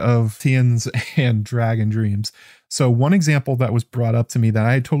the idea of Tians and dragon dreams. So one example that was brought up to me that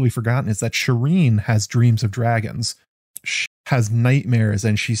I had totally forgotten is that Shireen has dreams of dragons. She has nightmares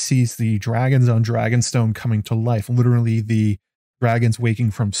and she sees the dragons on Dragonstone coming to life. Literally the dragons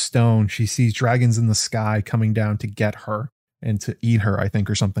waking from stone. She sees dragons in the sky coming down to get her and to eat her, I think,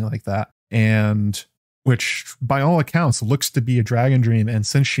 or something like that. And which by all accounts looks to be a dragon dream. And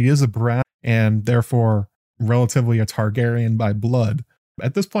since she is a brat and therefore relatively a Targaryen by blood,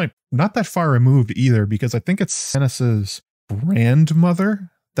 at this point, not that far removed either, because I think it's Stannis's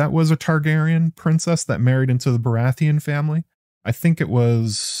grandmother that was a Targaryen princess that married into the Baratheon family. I think it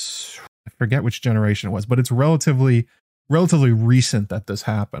was, I forget which generation it was, but it's relatively recent that this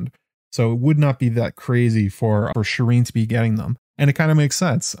happened. So it would not be that crazy for Shireen to be getting them. And it kind of makes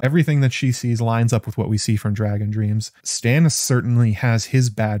sense. Everything that she sees lines up with what we see from Dragon Dreams. Stannis certainly has his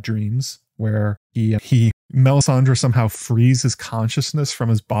bad dreams where Melisandre somehow frees his consciousness from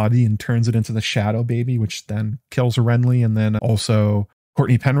his body and turns it into the Shadow Baby, which then kills Renly and then also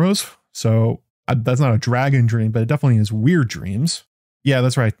Courtney Penrose. So that's not a dragon dream, but it definitely is weird dreams. Yeah,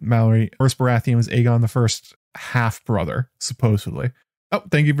 that's right, Mallory. First Baratheon was Aegon the First half-brother, supposedly. Oh,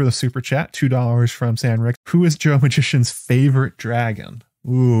 thank you for the super chat. $2 from Sanric. Who is Joe Magician's favorite dragon?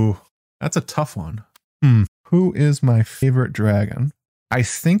 Ooh, that's a tough one. Who is my favorite dragon? I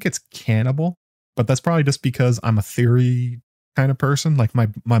think it's Cannibal, but that's probably just because I'm a theory kind of person. Like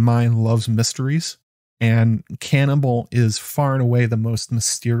my mind loves mysteries, and Cannibal is far and away the most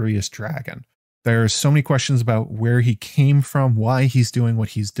mysterious dragon. There's so many questions about where he came from, why he's doing what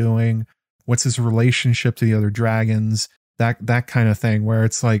he's doing, what's his relationship to the other dragons, that kind of thing, where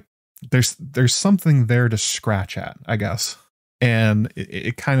it's like there's something there to scratch at, I guess. And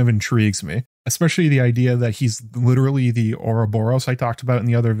it kind of intrigues me, especially the idea that he's literally the Ouroboros I talked about in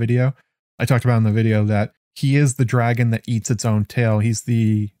the other video. I talked about in the video that he is the dragon that eats its own tail. He's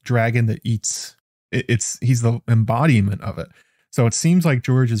the dragon that eats he's the embodiment of it. So it seems like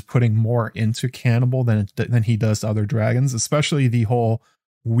George is putting more into Cannibal than he does to other dragons, especially the whole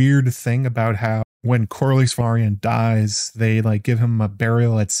weird thing about how when Corlys Velaryon dies, they like give him a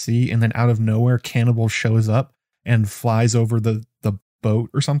burial at sea, and then out of nowhere, Cannibal shows up and flies over the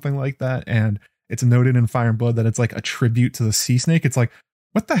boat or something like that. And it's noted in Fire and Blood that it's like a tribute to the sea snake. It's like,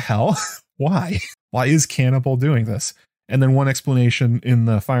 what the hell? Why? Why is Cannibal doing this? And then one explanation in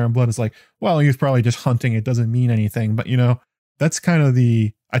the Fire and Blood is like, well, he was probably just hunting. It doesn't mean anything. But, you know, that's kind of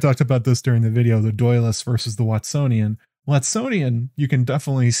I talked about this during the video, the Doylist versus the Watsonian. Watsonian, you can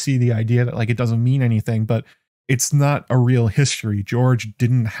definitely see the idea that like it doesn't mean anything, but it's not a real history. George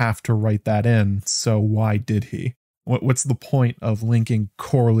didn't have to write that in, so why did he? What's the point of linking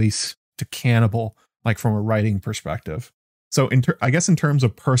Corlys to Cannibal, like from a writing perspective? So I guess in terms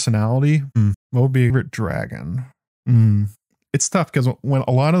of personality, what would be your favorite dragon? It's tough because when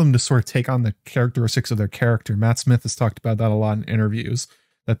a lot of them just sort of take on the characteristics of their character. Matt Smith has talked about that a lot in interviews,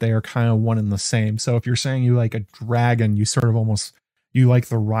 that they are kind of one and the same. So if you're saying you like a dragon, you sort of you like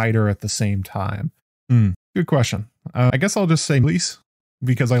the rider at the same time. Good question. I guess I'll just say Rhaenys,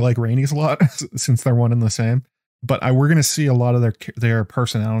 because I like Rhaenys a lot since they're one and the same. But we're going to see a lot of their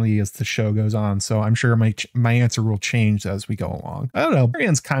personality as the show goes on. So I'm sure my answer will change as we go along. I don't know.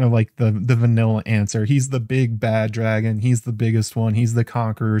 Brian's kind of like the vanilla answer. He's the big bad dragon. He's the biggest one. He's the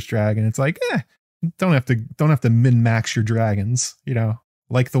conqueror's dragon. It's like, don't have to min-max your dragons, you know,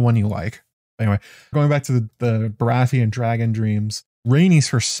 like the one you like. Anyway, going back to the Baratheon dragon dreams, Rhaenys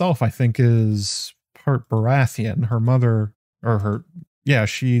herself, I think, is part Baratheon. Her mother, her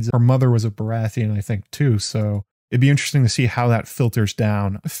mother was a Baratheon, I think, too. So it'd be interesting to see how that filters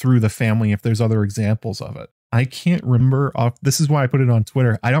down through the family, if there's other examples of it. I can't remember. This is why I put it on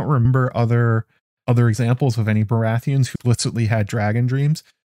Twitter. I don't remember other examples of any Baratheons who explicitly had dragon dreams.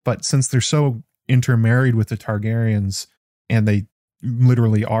 But since they're so intermarried with the Targaryens, and they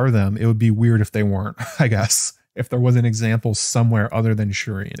literally are them, it would be weird if they weren't, I guess, if there was an example somewhere other than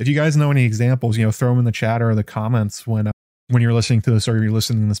Shireen. If you guys know any examples, you know, throw them in the chat or the comments when you're listening to this, or you're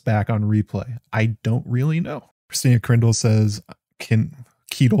listening to this back on replay. I don't really know. Christina Crindle says,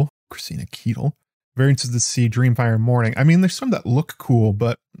 Christina Keetle. Very interested to see Dreamfire Morning. I mean, there's some that look cool,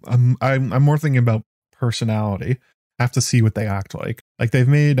 but I'm more thinking about personality. I have to see what they act like. Like they've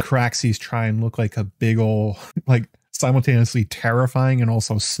made Craxes try and look like a big ol', like simultaneously terrifying and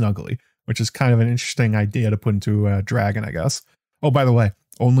also snuggly, which is kind of an interesting idea to put into a dragon, I guess. Oh, by the way,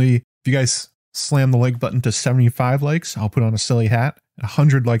 if you guys slam the like button to 75 likes, I'll put on a silly hat.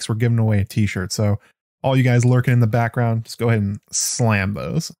 100 likes, we're giving away a t-shirt. So all you guys lurking in the background, just go ahead and slam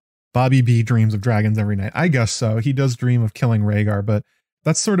those. Bobby B dreams of dragons every night. I guess so. He does dream of killing Rhaegar, but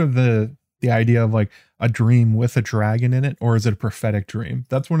that's sort of the idea of like a dream with a dragon in it, or is it a prophetic dream?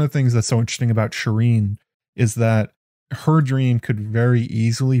 That's one of the things that's so interesting about Shireen, is that her dream could very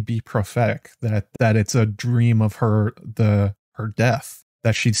easily be prophetic, that it's a dream of her death,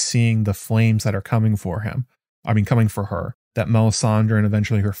 that she's seeing the flames that are coming for her, that Melisandre and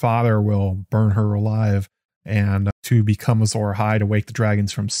eventually her father will burn her alive, and to become Azor Ahai, to wake the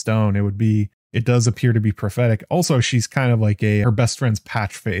dragons from stone. It does appear to be prophetic. Also, she's kind of like her best friend's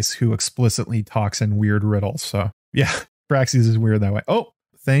Patchface, who explicitly talks in weird riddles. So yeah, Craxes is weird that way. Oh,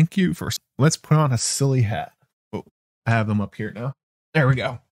 thank you let's put on a silly hat. Oh, I have them up here now. There we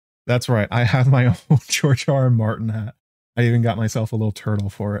go. That's right. I have my own George R. R. Martin hat. I even got myself a little turtle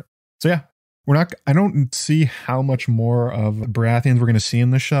for it. So yeah, I don't see how much more of Baratheons we're going to see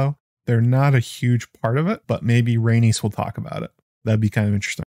in the show. They're not a huge part of it, but maybe Rhaenys will talk about it. That'd be kind of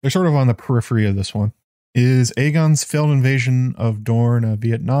interesting. They're sort of on the periphery of this one. Is Aegon's failed invasion of Dorne a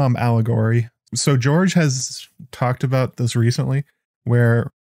Vietnam allegory? So George has talked about this recently,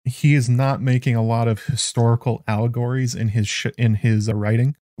 where he is not making a lot of historical allegories in his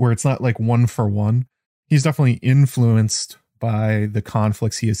writing, where it's not like one for one. He's definitely influenced by the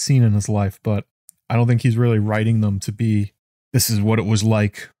conflicts he has seen in his life, but I don't think he's really writing them to be, this is what it was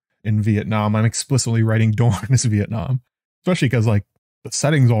like in Vietnam. I'm explicitly writing Dorne as Vietnam, especially because like the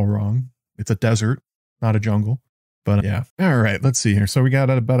setting's all wrong. It's a desert, not a jungle. But yeah. All right, let's see here. So we got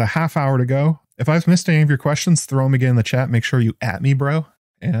about a half hour to go. If I've missed any of your questions, throw them again in the chat. Make sure you at me, bro.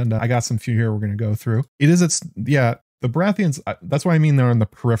 And I got some few here we're going to go through. The Baratheons, that's what I mean they're on the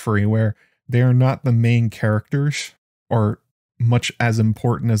periphery, where they are not the main characters or much as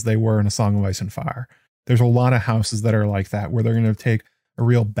important as they were in A Song of Ice and Fire. There's a lot of houses that are like that, where they're going to take a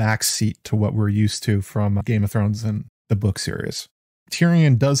real backseat to what we're used to from Game of Thrones and the book series.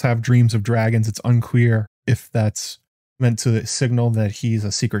 Tyrion does have dreams of dragons. It's unclear if that's meant to signal that he's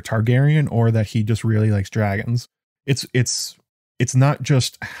a secret Targaryen or that he just really likes dragons. It's not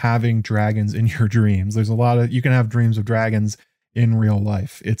just having dragons in your dreams. There's a lot of, you can have dreams of dragons in real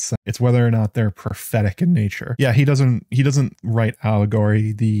life. It's whether or not they're prophetic in nature. Yeah, he doesn't write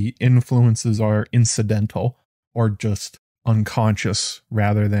allegory. The influences are incidental or just unconscious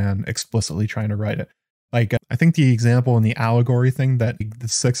rather than explicitly trying to write it. Like, I think the example in the allegory thing that the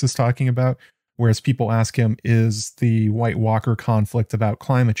Six is talking about, whereas people ask him, is the White Walker conflict about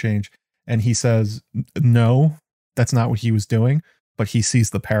climate change? And he says, no, that's not what he was doing, but he sees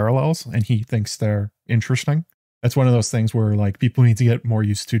the parallels and he thinks they're interesting. That's one of those things where, like, people need to get more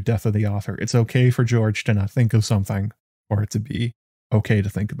used to death of the author. It's okay for George to not think of something or it to be okay to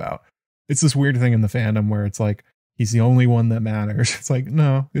think about. It's this weird thing in the fandom where it's like, he's the only one that matters. It's like,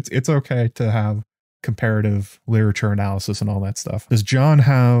 no, it's okay to have comparative literature analysis and all that stuff. Does Jon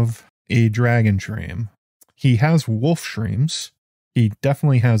have a dragon dream? He has wolf dreams. He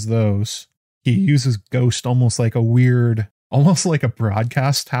definitely has those. He uses Ghost almost like a weird, almost like a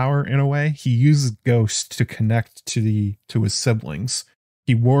broadcast tower in a way. He uses Ghost to connect to his siblings.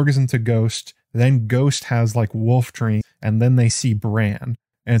 He wargs into Ghost, then Ghost has like wolf dreams, and then they see Bran.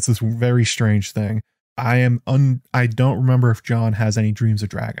 And it's this very strange thing. I don't remember if Jon has any dreams of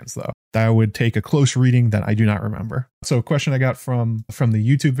dragons, though. That would take a close reading that I do not remember. So a question I got from the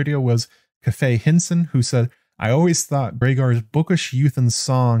YouTube video was Cafe Hinson, who said, I always thought Rhaegar's bookish youth and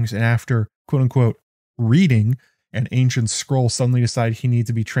songs, and after quote unquote reading an ancient scroll, suddenly decided he needed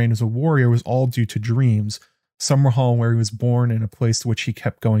to be trained as a warrior, was all due to dreams. Summerhall, where he was born, and a place to which he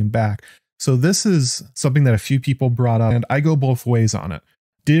kept going back. So this is something that a few people brought up, and I go both ways on it.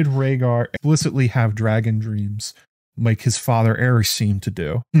 Did Rhaegar explicitly have dragon dreams like his father Aerys seemed to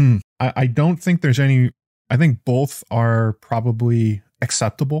do? I don't think there's any. I think both are probably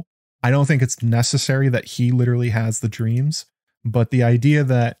acceptable. I don't think it's necessary that he literally has the dreams, but the idea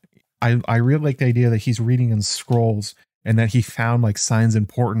that I really like the idea that he's reading in scrolls and that he found like signs of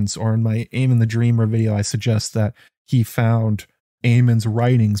importance, or in my Aemon the Dreamer video, I suggest that he found Aemon's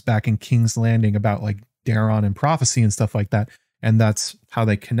writings back in King's Landing about like Daeron and prophecy and stuff like that. And that's how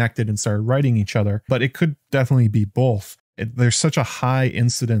they connected and started writing each other. But it could definitely be both. There's such a high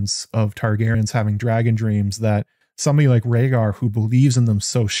incidence of Targaryens having dragon dreams that somebody like Rhaegar, who believes in them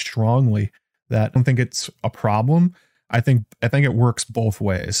so strongly, that I don't think it's a problem. I think it works both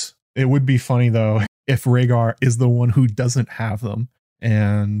ways. It would be funny though if Rhaegar is the one who doesn't have them,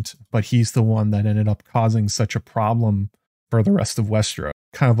 but he's the one that ended up causing such a problem for the rest of Westeros.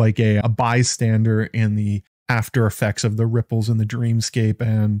 Kind of like a bystander in the after effects of the ripples in the dreamscape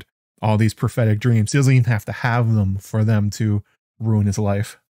and all these prophetic dreams. He doesn't even have to have them for them to ruin his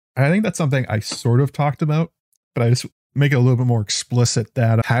life. And I think that's something I sort of talked about, but I just make it a little bit more explicit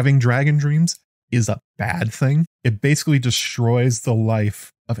that having dragon dreams is a bad thing. It basically destroys the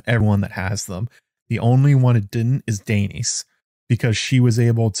life of everyone that has them. The only one it didn't is Daenerys, because she was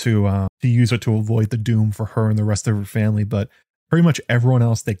able to use it to avoid the doom for her and the rest of her family. But pretty much everyone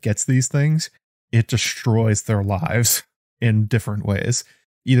else that gets these things, it destroys their lives in different ways,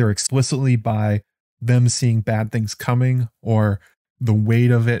 either explicitly by them seeing bad things coming, or the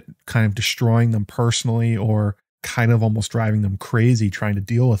weight of it kind of destroying them personally, or kind of almost driving them crazy trying to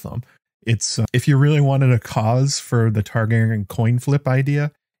deal with them. It's if you really wanted a cause for the Targaryen coin flip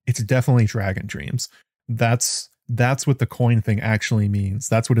idea, it's definitely dragon dreams. That's what the coin thing actually means.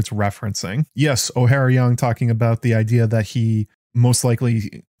 That's what it's referencing. Yes, O'Hara Young talking about the idea that he most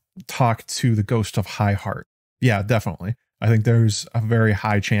likely talk to the ghost of High Heart. Yeah, definitely. I think there's a very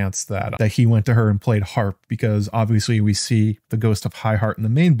high chance that he went to her and played harp, because obviously we see the ghost of High Heart in the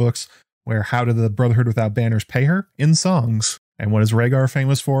main books, where how did the Brotherhood Without Banners pay her? In songs. And what is Rhaegar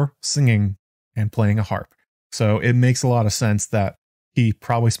famous for? Singing and playing a harp. So it makes a lot of sense that he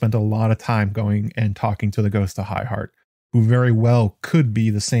probably spent a lot of time going and talking to the ghost of High Heart, who very well could be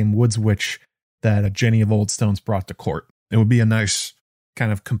the same woods witch that Jenny of Oldstones brought to court. It would be a nice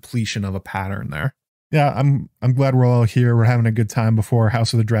kind of completion of a pattern there. Yeah, I'm glad we're all here. We're having a good time before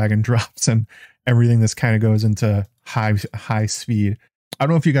House of the Dragon drops and everything this kind of goes into high speed. I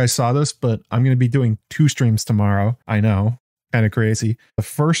don't know if you guys saw this, but I'm going to be doing 2 streams tomorrow. I know, kind of crazy. The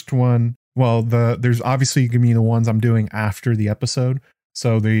first one, well, there's obviously going to be the ones I'm doing after the episode.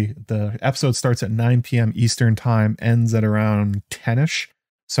 So the episode starts at 9 p.m. Eastern time, ends at around 10ish.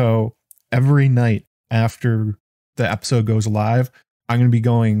 So every night after the episode goes live, I'm going to be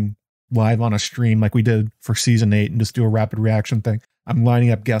going live on a stream like we did for season 8 and just do a rapid reaction thing. I'm lining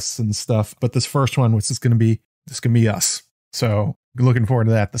up guests and stuff, but this first one, which is going to be us. So looking forward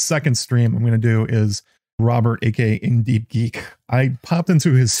to that. The second stream I'm going to do is Robert, aka In Deep Geek. I popped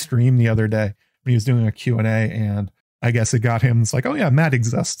into his stream the other day when he was doing a Q&A, and I guess it got him. It's like, oh yeah, Matt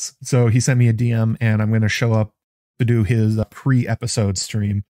exists. So he sent me a DM, and I'm going to show up to do his pre-episode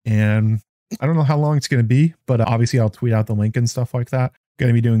stream. And I don't know how long it's going to be, but obviously I'll tweet out the link and stuff like that. Going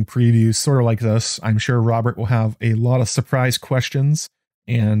to be doing previews sort of like this. I'm sure Robert will have a lot of surprise questions,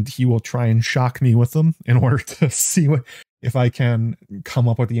 and he will try and shock me with them in order to see if I can come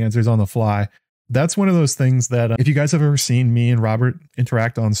up with the answers on the fly. That's one of those things that if you guys have ever seen me and Robert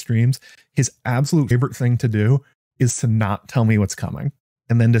interact on streams, his absolute favorite thing to do is to not tell me what's coming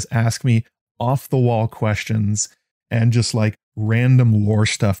and then just ask me off the wall questions and just like random lore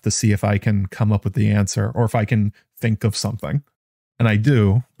stuff to see if I can come up with the answer or if I can think of something. And I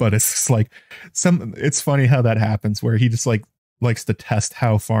do, but it's like it's funny how that happens, where he just like likes to test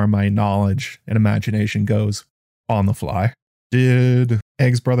how far my knowledge and imagination goes on the fly. Did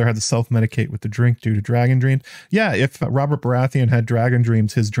Egg's brother had to self-medicate with the drink due to dragon dreams? Yeah, if Robert Baratheon had dragon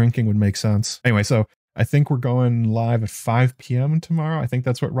dreams, his drinking would make sense. Anyway, so I think we're going live at 5 p.m. tomorrow. I think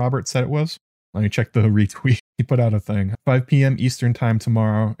that's what Robert said it was. Let me check the retweet. He put out a thing. 5 p.m. Eastern time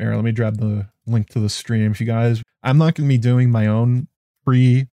tomorrow. Here, let me grab the link to the stream. If you guys, I'm not going to be doing my own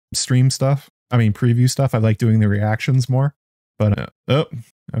pre-stream stuff. I mean, preview stuff. I like doing the reactions more. But,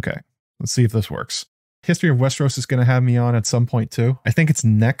 okay. Let's see if this works. History of Westeros is going to have me on at some point too. I think it's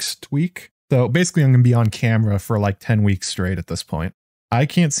next week. So basically I'm going to be on camera for like 10 weeks straight at this point. I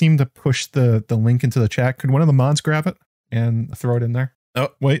can't seem to push the link into the chat. Could one of the mods grab it and throw it in there? Oh,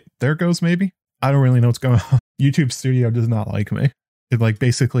 wait, there it goes maybe. I don't really know what's going on. YouTube Studio does not like me. It like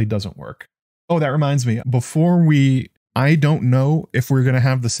basically doesn't work. Oh, that reminds me. I don't know if we're going to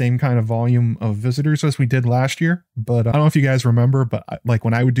have the same kind of volume of visitors as we did last year, but I don't know if you guys remember, but like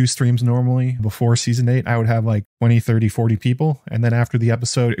when I would do streams normally before season 8, I would have like 20, 30, 40 people. And then after the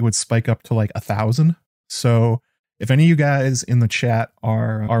episode, it would spike up to like 1,000. So if any of you guys in the chat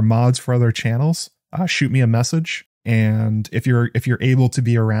are mods for other channels, shoot me a message. And if you're able to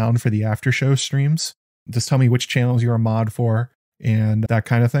be around for the after show streams, just tell me which channels you're a mod for and that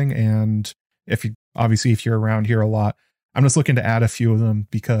kind of thing. And if you're around here a lot, I'm just looking to add a few of them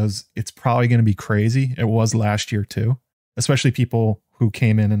because it's probably going to be crazy. It was last year too, especially people who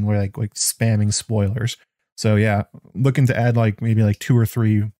came in and were like spamming spoilers. So yeah, looking to add like maybe like 2 or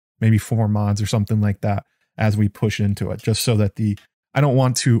 3, maybe 4 mods or something like that as we push into it, just so that I don't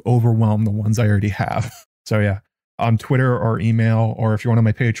want to overwhelm the ones I already have. So yeah, on Twitter or email, or if you're one of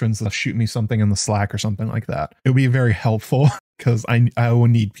my patrons, shoot me something in the Slack or something like that. It would be very helpful because I will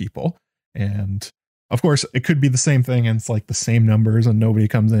need people. And of course, it could be the same thing and it's like the same numbers and nobody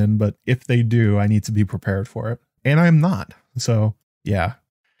comes in. But if they do, I need to be prepared for it. And I'm not. So yeah.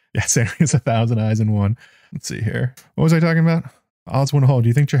 Yes, it's 1,000 eyes in one. Let's see here. What was I talking about? Oswin Hall. Do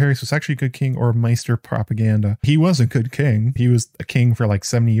you think Jaehaerys was actually a good king or Meister propaganda? He was a good king. He was a king for like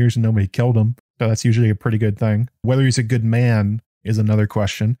 70 years and nobody killed him. So that's usually a pretty good thing. Whether he's a good man is another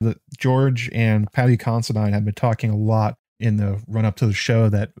question. George and Patty Considine have been talking a lot in the run up to the show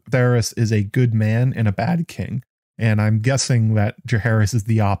that Varys is a good man and a bad king. And I'm guessing that Jaehaerys is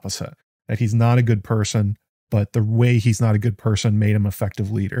the opposite, that he's not a good person, but the way he's not a good person made him an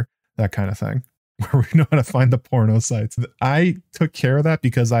effective leader, that kind of thing. Where we know how to find the porno sites. I took care of that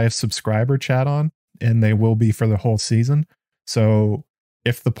because I have subscriber chat on and they will be for the whole season. So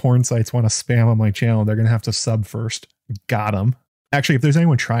if the porn sites want to spam on my channel, they're going to have to sub first. Got them. Actually, if there's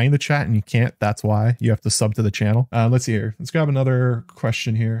anyone trying to chat and you can't, that's why you have to sub to the channel. Let's see here. Let's grab another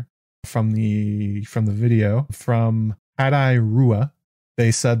question here from the video from Hadai Rua.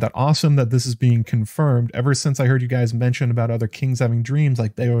 They said that awesome that this is being confirmed. Ever since I heard you guys mention about other kings having dreams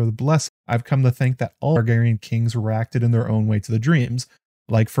like they were the blessed, I've come to think that all Targaryen kings reacted in their own way to the dreams.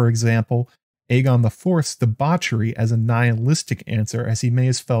 Like, for example, Aegon IV's debauchery as a nihilistic answer, as he may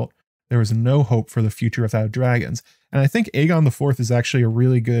have felt there was no hope for the future without dragons. And I think Aegon IV is actually a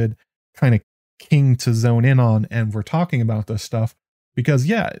really good kind of king to zone in on. And we're talking about this stuff because,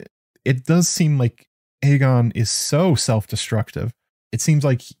 yeah, it does seem like Aegon is so self-destructive. It seems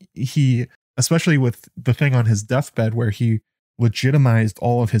like he, especially with the thing on his deathbed where he legitimized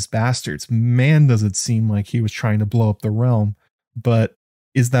all of his bastards, man, does it seem like he was trying to blow up the realm. But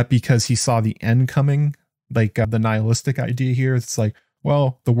is that because he saw the end coming? Like the nihilistic idea here, it's like,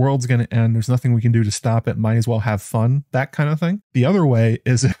 well, the world's going to end. There's nothing we can do to stop it. Might as well have fun. That kind of thing. The other way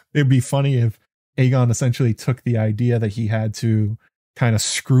is it'd be funny if Aegon essentially took the idea that he had to kind of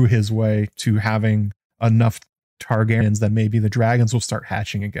screw his way to having enough Targaryens that maybe the dragons will start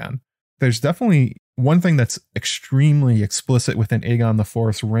hatching again. there's definitely one thing that's extremely explicit within Aegon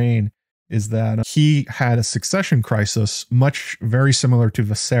IV's reign is that he had a succession crisis, much very similar to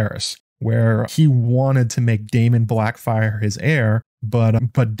Viserys, where he wanted to make Daemon Blackfyre his heir, but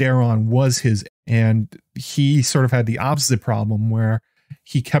Daeron was his, and he sort of had the opposite problem where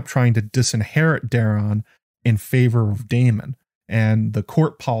he kept trying to disinherit Daeron in favor of Daemon, and the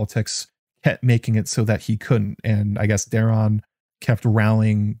court politics kept making it so that he couldn't. And I guess Daeron kept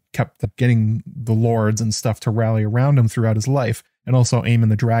getting the lords and stuff to rally around him throughout his life, and also Aemon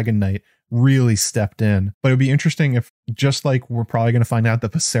the Dragon Knight really stepped in. But it would be interesting if, just like we're probably going to find out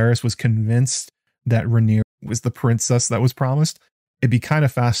that Viserys was convinced that Rhaenyra was the princess that was promised, it'd be kind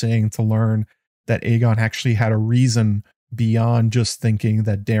of fascinating to learn that Aegon actually had a reason beyond just thinking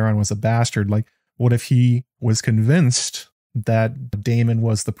that Daeron was a bastard. Like, what if he was convinced that Daemon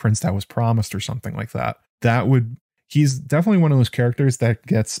was the prince that was promised or something like that? He's definitely one of those characters that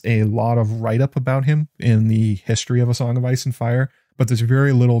gets a lot of write-up about him in the history of A Song of Ice and Fire, but there's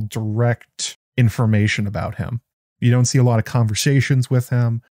very little direct information about him. You don't see a lot of conversations with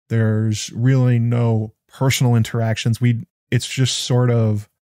him. There's really no personal interactions. It's just sort of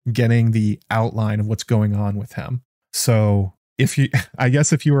getting the outline of what's going on with him. So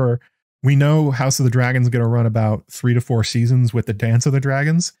we know House of the Dragon's going to run about 3 to 4 seasons with the Dance of the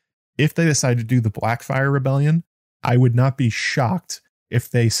Dragons. If they decide to do the Blackfyre Rebellion, I would not be shocked if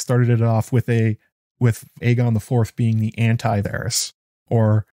they started it off with Aegon IV being the anti-Varys.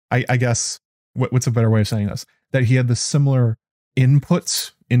 Or I guess, what's a better way of saying this? That he had the similar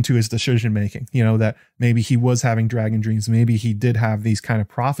inputs into his decision making. You know, that maybe he was having dragon dreams. Maybe he did have these kind of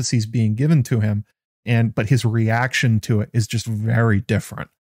prophecies being given to him. But his reaction to it is just very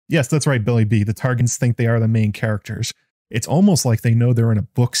different. Yes, that's right, Billy B. The Targaryens think they are the main characters. It's almost like they know they're in a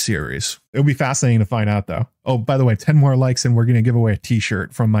book series. It'll be fascinating to find out, though. Oh, by the way, 10 more likes and we're going to give away a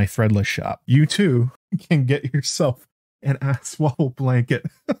t-shirt from my Threadless shop. You too can get yourself an Asswaffle blanket.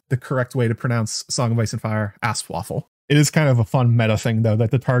 The correct way to pronounce Song of Ice and Fire, Asswaffle. It is kind of a fun meta thing, though,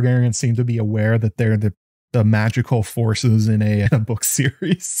 that the Targaryens seem to be aware that they're the magical forces in a book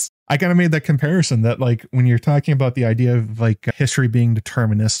series. I kind of made that comparison that, like, when you're talking about the idea of like history being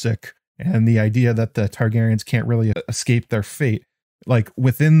deterministic and the idea that the Targaryens can't really escape their fate, like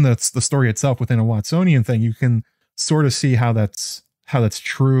within the story itself, within a Watsonian thing, you can sort of see how that's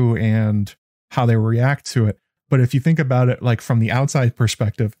true and how they react to it. But if you think about it, like from the outside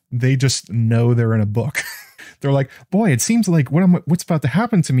perspective, they just know they're in a book. They're like, boy, it seems like what's about to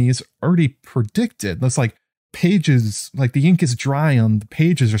happen to me is already predicted. That's like pages, like the ink is dry on the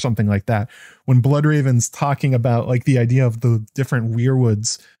pages or something like that. When Bloodraven's talking about like the idea of the different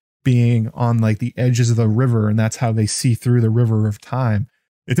weirwoods being on like the edges of the river, and that's how they see through the river of time.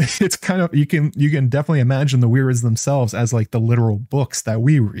 It's kind of, you can definitely imagine the weirwoods themselves as like the literal books that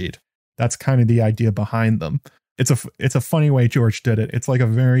we read. That's kind of the idea behind them. It's a funny way George did it. It's like a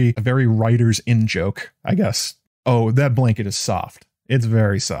very writer's in joke, I guess. Oh, that blanket is soft. It's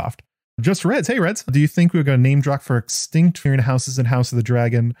very soft. Just Reds. Hey, Reds. Do you think we're going to name drop for extinct Tyrion houses in House of the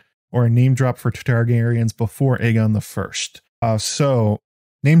Dragon, or a name drop for Targaryens before Aegon I? So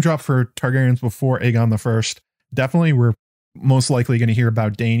name drop for Targaryens before Aegon I. Definitely, we're most likely going to hear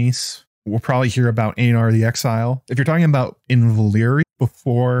about Daenys. We'll probably hear about Aenar the Exile. If you're talking about in Valyria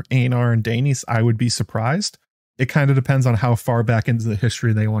before Aenar and Daenys, I would be surprised. It kind of depends on how far back into the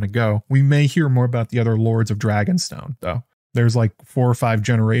history they want to go. We may hear more about the other Lords of Dragonstone, though. There's like 4 or 5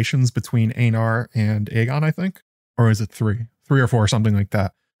 generations between Aenar and Aegon, I think. Or is it 3? 3 or 4, something like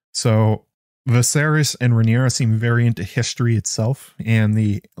that. So Viserys and Rhaenyra seem very into history itself and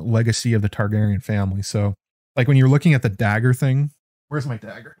the legacy of the Targaryen family. So like when you're looking at the dagger thing, where's my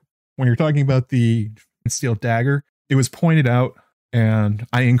dagger? When you're talking about the steel dagger, it was pointed out and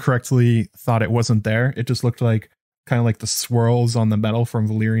I incorrectly thought it wasn't there. It just looked like kind of like the swirls on the metal from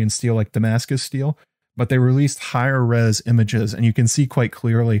Valyrian steel, like Damascus steel. But they released higher res images, and you can see quite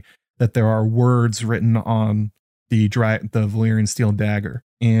clearly that there are words written on the Valyrian steel dagger.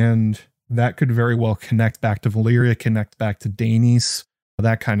 And that could very well connect back to Valyria, connect back to Daenys,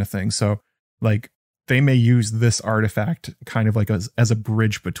 that kind of thing. So like they may use this artifact kind of like as a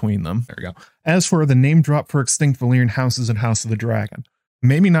bridge between them. There we go. As for the name drop for extinct Valyrian houses and House of the Dragon,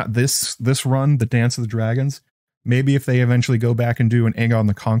 maybe not this run, the Dance of the Dragons. Maybe if they eventually go back and do an Aegon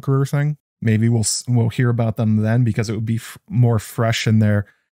the Conqueror thing, maybe we'll hear about them then, because it would be more fresh in their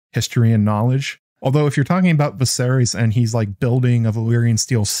history and knowledge. Although if you're talking about Viserys and he's like building a Valyrian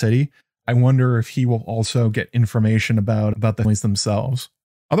steel city, I wonder if he will also get information about the families themselves.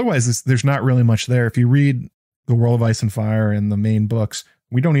 Otherwise, there's not really much there. If you read The World of Ice and Fire and the main books,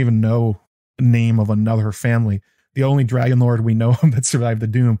 we don't even know the name of another family. The only Dragon Lord we know that survived the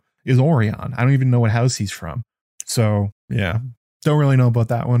Doom is Orion. I don't even know what house he's from. So yeah, don't really know about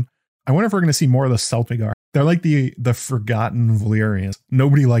that one. I wonder if we're going to see more of the Celtigar. They're like the forgotten Valyrians.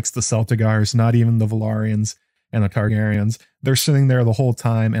 Nobody likes the Celtigars, not even the Velaryons and the Targaryens. They're sitting there the whole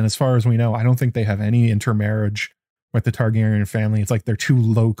time. And as far as we know, I don't think they have any intermarriage with the Targaryen family. It's like they're too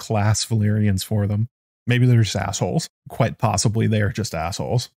low class Valyrians for them. Maybe they're just assholes. Quite possibly they are just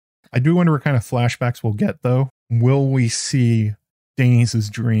assholes. I do wonder what kind of flashbacks we'll get though. Will we see Daenerys'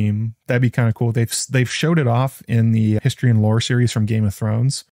 dream? That'd be kind of cool. They've showed it off in the History and Lore series from Game of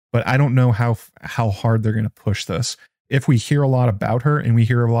Thrones, but I don't know how hard they're going to push this. If we hear a lot about her and we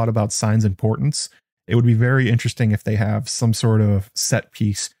hear a lot about Sign's importance, it would be very interesting if they have some sort of set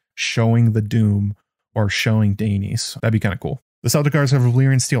piece showing the Doom or showing Daenerys. That'd be kind of cool. The Celticars have a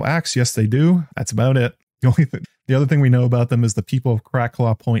Valyrian steel axe. Yes, they do. That's about it. The other thing we know about them is the people of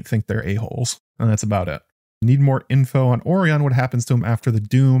Crackclaw Point think they're a-holes, and that's about it. Need more info on Orion, what happens to him after the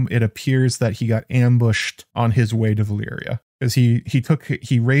Doom. It appears that he got ambushed on his way to Valyria. Because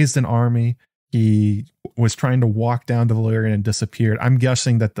he raised an army, he was trying to walk down to Valyria and disappeared. I'm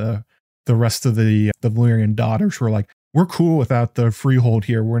guessing that the rest of the Valyrian daughters were like, we're cool without the freehold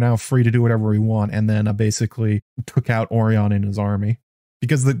here. We're now free to do whatever we want. And then basically took out Orion and his army.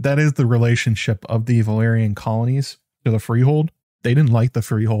 Because that is the relationship of the Valyrian colonies to the freehold. They didn't like the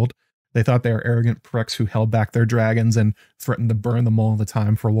freehold. They thought they were arrogant pricks who held back their dragons and threatened to burn them all the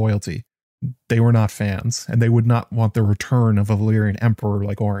time for loyalty. They were not fans, and they would not want the return of a Valyrian emperor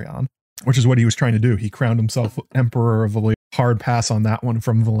like Orion, which is what he was trying to do. He crowned himself emperor of Valyria. Hard pass on that one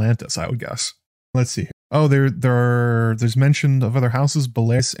from Volantis, I would guess. Let's see. Oh, there's mention of other houses,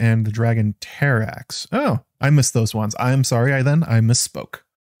 Belaris and the dragon Terrax. Oh, I missed those ones. I'm sorry, I misspoke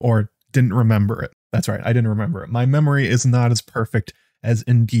or didn't remember it. That's right, I didn't remember it. My memory is not as perfect as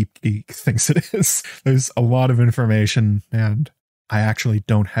Indeep Geek thinks it is. There's a lot of information, and I actually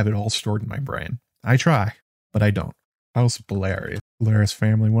don't have it all stored in my brain. I try, but I don't. House Belaris. Belaris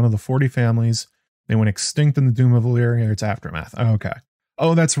family, one of the 40 families. They went extinct in the Doom of Valyria or its aftermath. Okay.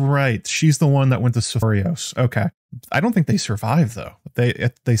 Oh, that's right. She's the one that went to Sorios. Okay. I don't think they survived, though. They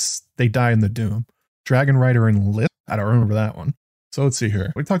die in the Doom. Dragon Rider and Lip? I don't remember that one. So let's see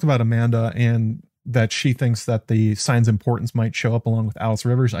here. We talked about Amanda and that she thinks that the Sign's importance might show up along with Alice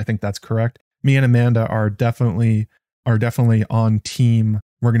Rivers. I think that's correct. Me and Amanda are definitely on team.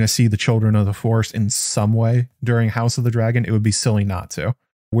 We're going to see the Children of the Forest in some way during House of the Dragon. It would be silly not to.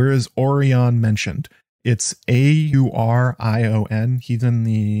 Where is Orion mentioned? It's Aurion. He's in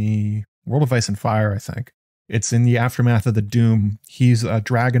the World of Ice and Fire, I think. It's in the aftermath of the Doom. He's a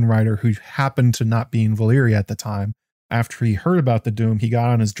dragon rider who happened to not be in Valyria at the time. After he heard about the Doom, he got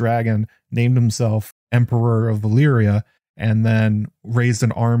on his dragon, named himself Emperor of Valyria, and then raised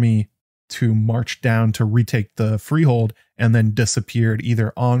an army to march down to retake the freehold, and then disappeared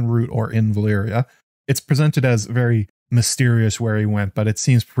either en route or in Valyria. It's presented as very mysterious where he went, but it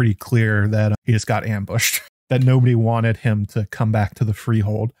seems pretty clear that he just got ambushed, that nobody wanted him to come back to the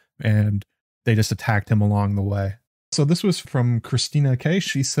freehold, and they just attacked him along the way. So this was from Christina K.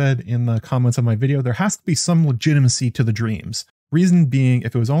 She said in the comments of my video, there has to be some legitimacy to the dreams. Reason being,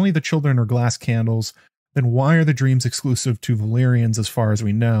 if it was only the children or glass candles, then why are the dreams exclusive to Valyrians as far as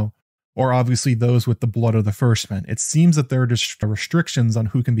we know? Or obviously those with the blood of the first men. It seems that there are just restrictions on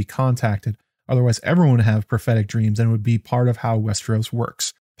who can be contacted. Otherwise, everyone would have prophetic dreams and it would be part of how Westeros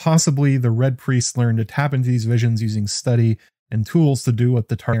works. Possibly the Red Priests learned to tap into these visions using study and tools to do what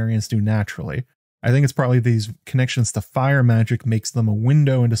the Targaryens do naturally. I think it's probably these connections to fire magic makes them a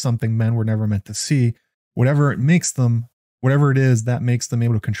window into something men were never meant to see. Whatever it is that makes them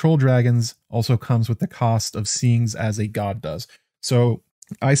able to control dragons also comes with the cost of seeing as a god does. So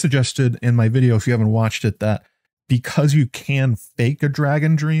I suggested in my video, if you haven't watched it, that because you can fake a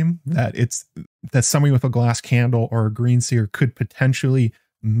dragon dream, that somebody with a glass candle or a green seer could potentially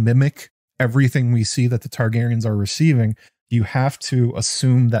mimic everything we see that the Targaryens are receiving. You have to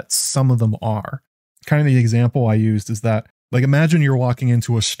assume that some of them are. Kind of the example I used is that, like, imagine you're walking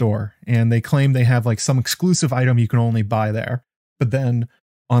into a store and they claim they have like some exclusive item you can only buy there. But then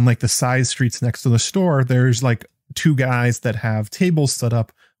on like the side streets next to the store, there's like two guys that have tables set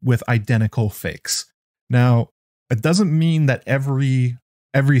up with identical fakes. Now, it doesn't mean that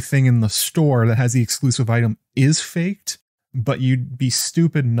everything in the store that has the exclusive item is faked, but you'd be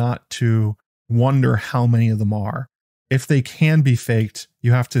stupid not to wonder how many of them are. If they can be faked,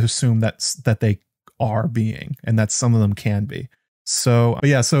 you have to assume that they are being, and that some of them can be. So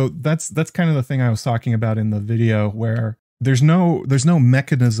yeah, so that's kind of the thing I was talking about in the video, where there's no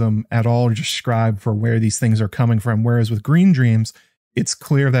mechanism at all described for where these things are coming from. Whereas with Green Dreams, it's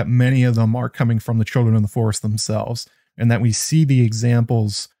clear that many of them are coming from the Children of the Forest themselves, and that we see the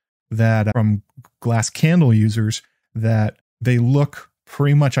examples that from glass candle users that they look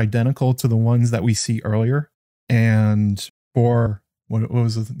pretty much identical to the ones that we see earlier. And for what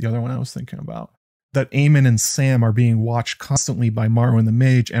was the other one I was thinking about? That Eamon and Sam are being watched constantly by Marwyn the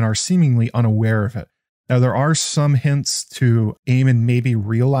Mage and are seemingly unaware of it. Now, there are some hints to Eamon maybe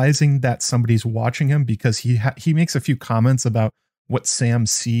realizing that somebody's watching him, because he makes a few comments about what Sam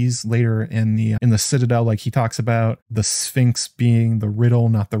sees later in the Citadel. Like, he talks about the Sphinx being the riddle,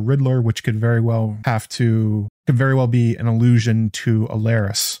 not the Riddler, which could very well be an allusion to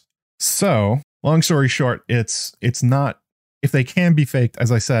Alaris. So, long story short, it's not, if they can be faked,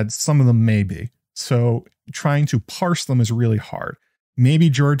 as I said, some of them may be. So trying to parse them is really hard. Maybe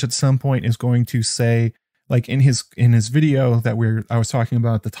George at some point is going to say, like in his video that I was talking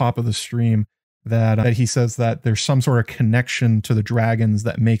about at the top of the stream, that he says that there's some sort of connection to the dragons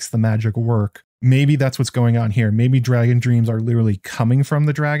that makes the magic work. Maybe that's what's going on here. Maybe dragon dreams are literally coming from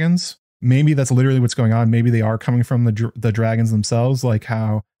the dragons. Maybe that's literally what's going on. Maybe they are coming from the dragons themselves, like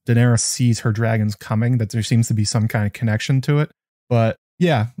how Daenerys sees her dragons coming, that there seems to be some kind of connection to it. But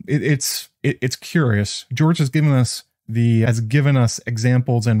yeah, it's curious. George has given us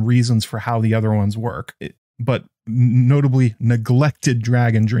examples and reasons for how the other ones work, but notably neglected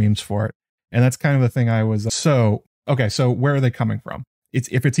dragon dreams for it. And that's kind of the thing I was. So where are they coming from? It's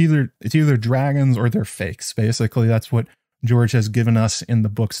either dragons or they're fakes. Basically, that's what George has given us in the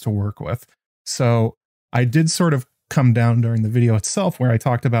books to work with. So I did sort of come down during the video itself where I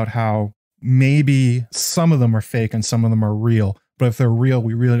talked about how maybe some of them are fake and some of them are real. But if they're real,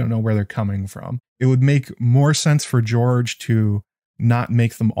 we really don't know where they're coming from. It would make more sense for George to not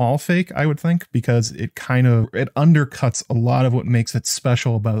make them all fake, I would think, because it undercuts a lot of what makes it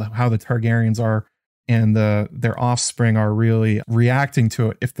special about how the Targaryens are and their offspring are really reacting to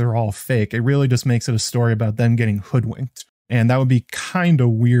it if they're all fake. It really just makes it a story about them getting hoodwinked. And that would be kind of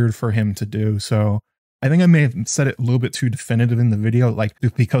weird for him to do. So I think I may have said it a little bit too definitive in the video, like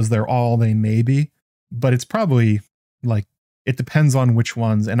because they're all, they may be, but it's probably like, it depends on which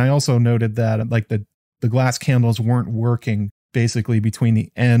ones. And I also noted that like the glass candles weren't working basically between the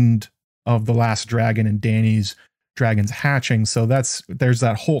end of The Last Dragon and Dany's dragons hatching. So there's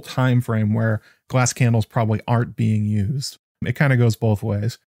that whole time frame where glass candles probably aren't being used. It kind of goes both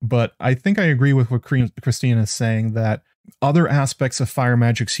ways. But I think I agree with what Christina is saying, that other aspects of fire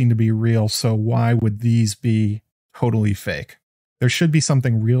magic seem to be real. So why would these be totally fake? There should be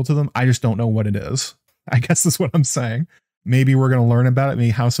something real to them. I just don't know what it is. I guess that's what I'm saying. Maybe we're going to learn about it. Maybe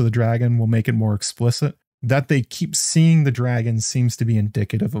House of the Dragon will make it more explicit. That they keep seeing the dragons seems to be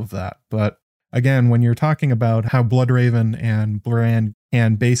indicative of that. But again, when you're talking about how Bloodraven and Bran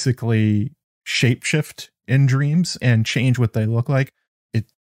can basically shapeshift in dreams and change what they look like,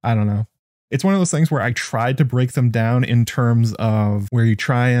 I don't know. It's one of those things where I tried to break them down in terms of where you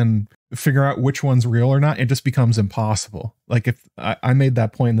try and figure out which one's real or not. It just becomes impossible. Like if I made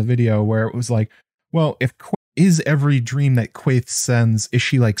that point in the video where it was like, well, is every dream that Quaithe sends, is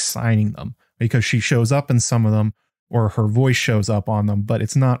she like signing them? Because she shows up in some of them or her voice shows up on them, but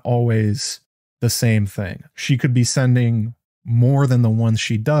it's not always the same thing. She could be sending more than the ones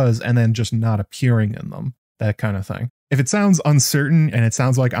she does and then just not appearing in them, that kind of thing. If it sounds uncertain and it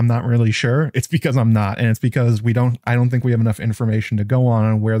sounds like I'm not really sure, it's because I'm not. And it's because I don't think we have enough information to go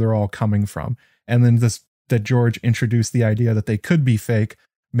on where they're all coming from. And then that George introduced the idea that they could be fake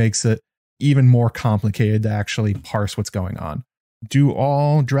makes it even more complicated to actually parse what's going on. Do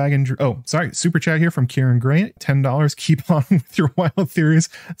all dragon... super chat here from Kieran Grant. $10. Keep on with your wild theories.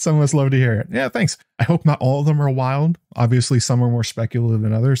 Some of us love to hear it. Yeah, thanks. I hope not all of them are wild. Obviously, some are more speculative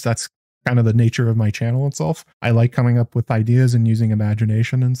than others. That's kind of the nature of my channel itself. I like coming up with ideas and using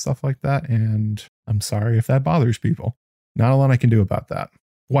imagination and stuff like that. And I'm sorry if that bothers people. Not a lot I can do about that.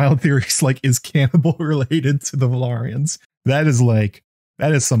 Wild theories like, is cannibal related to the Velaryons? That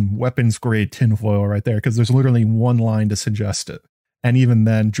is some weapons grade tinfoil right there, because there's literally one line to suggest it. And even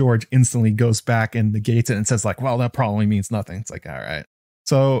then, George instantly goes back and negates it and says like, well, that probably means nothing. It's like, all right.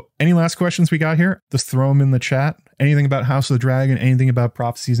 So any last questions we got here? Just throw them in the chat. Anything about House of the Dragon? Anything about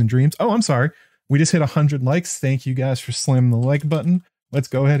prophecies and dreams? Oh, I'm sorry. We just hit 100 likes. Thank you guys for slamming the like button. Let's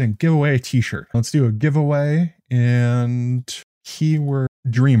go ahead and give away a t-shirt. Let's do a giveaway and keyword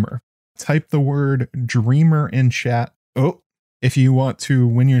dreamer. Type the word dreamer in chat. Oh, if you want to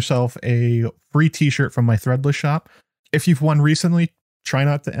win yourself a free t-shirt from my Threadless shop. If you've won recently, try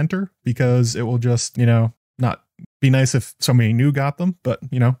not to enter, because it will just, not be nice if somebody new got them, but,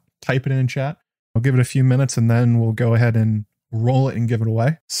 type it in chat. I'll give it a few minutes and then we'll go ahead and roll it and give it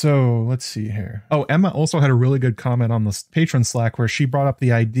away. So let's see here. Oh, Emma also had a really good comment on the patron Slack where she brought up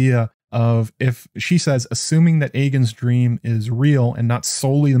the idea of, if she says, assuming that Aegon's dream is real and not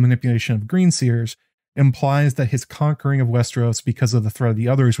solely the manipulation of Greenseers, implies that his conquering of Westeros because of the threat of the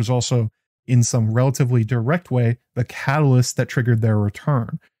others was also, in some relatively direct way, the catalyst that triggered their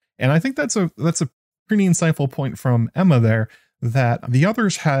return. And I think that's a pretty insightful point from Emma there, that the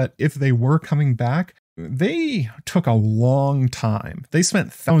others had, if they were coming back, they took a long time. They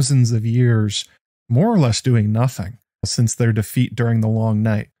spent thousands of years more or less doing nothing since their defeat during the Long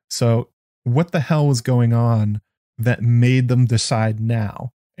Night. So what the hell was going on that made them decide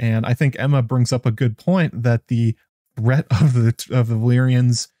now? And I think Emma brings up a good point, that the threat of the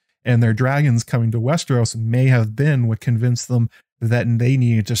Valyrians and their dragons coming to Westeros may have been what convinced them that they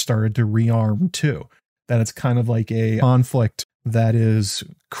needed to start to rearm too. That it's kind of like a conflict that is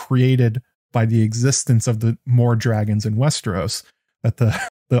created by the existence of the more dragons in Westeros, that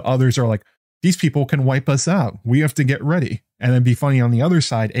the others are like, these people can wipe us out. We have to get ready. And then be funny on the other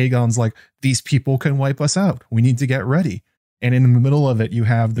side, Aegon's like, these people can wipe us out. We need to get ready. And in the middle of it, you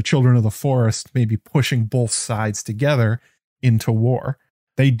have the Children of the Forest maybe pushing both sides together into war.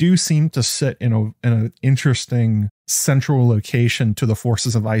 They do seem to sit in an interesting central location to the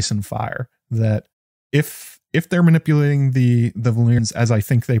forces of ice and fire, that if they're manipulating the Valyrians, as I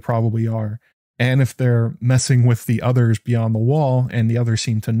think they probably are, and if they're messing with the others beyond the wall, and the others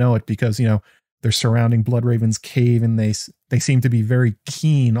seem to know it because, they're surrounding Bloodraven's cave and they seem to be very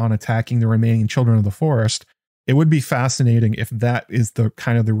keen on attacking the remaining Children of the Forest, it would be fascinating if that is the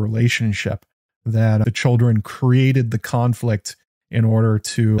kind of the relationship, that the children created the conflict in order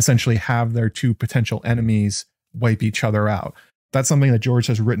to essentially have their two potential enemies wipe each other out. That's something that George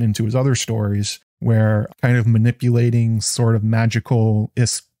has written into his other stories, where kind of manipulating sort of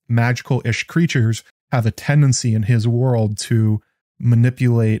magical-ish creatures have a tendency in his world to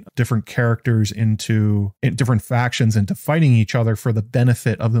manipulate different characters into different factions into fighting each other for the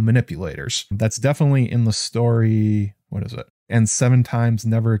benefit of the manipulators. That's definitely in the story. What is it? And 7 times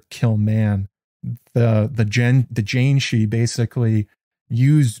never kill man. The Janshi basically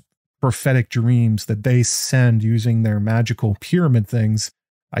use prophetic dreams that they send using their magical pyramid things.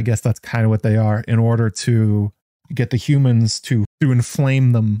 I guess that's kind of what they are, in order to get the humans to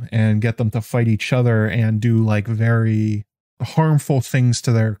inflame them and get them to fight each other and do like very harmful things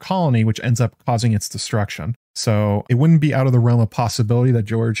to their colony, which ends up causing its destruction. So it wouldn't be out of the realm of possibility that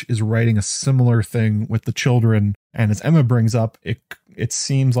George is writing a similar thing with the children. And as Emma brings up, it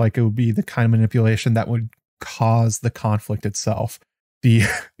seems like it would be the kind of manipulation that would cause the conflict itself.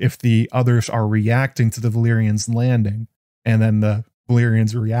 If the others are reacting to the Valyrians landing, and then the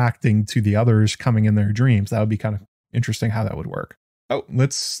Valyrians reacting to the others coming in their dreams, that would be kind of interesting how that would work. Oh,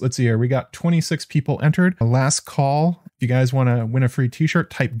 let's see here. We got 26 people entered. A last call. If you guys want to win a free t-shirt,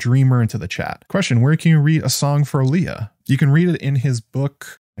 type Dreamer into the chat. Question, where can you read A Song for Leah? You can read it in his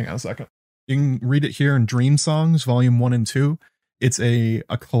book. Hang on a second. You can read it here in Dream Songs, Volume 1 and 2. It's a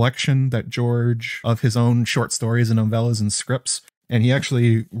collection that George, of his own short stories and novellas and scripts, and he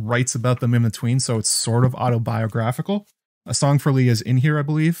actually writes about them in between, so it's sort of autobiographical. A Song for Leah is in here, I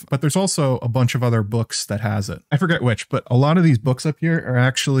believe, but there's also a bunch of other books that has it. I forget which, but a lot of these books up here are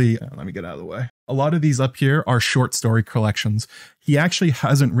actually, let me get out of the way. A lot of these up here are short story collections. He actually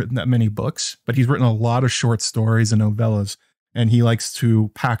hasn't written that many books, but he's written a lot of short stories and novellas, and he likes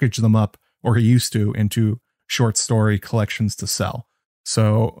to package them up, or he used to, into short story collections to sell.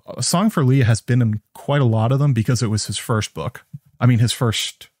 So A Song for Leah has been in quite a lot of them because it was his first book. I mean, his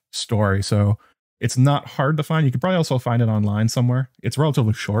first story. So it's not hard to find. You could probably also find it online somewhere. It's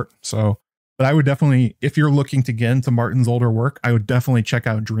relatively short. So, but I would definitely, if you're looking to get into Martin's older work, I would definitely check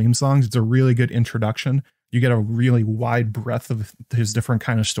out Dream Songs. It's a really good introduction. You get a really wide breadth of his different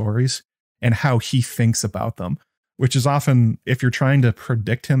kind of stories and how he thinks about them, which is often, if you're trying to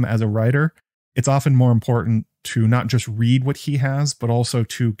predict him as a writer, it's often more important to not just read what he has, but also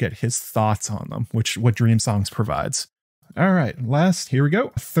to get his thoughts on them, which what Dream Songs provides. All right, here we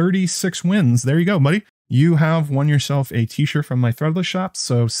go. 36 wins. There you go, buddy. You have won yourself a t-shirt from my Threadless shop.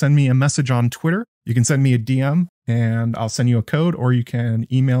 So send me a message on Twitter. You can send me a DM and I'll send you a code, or you can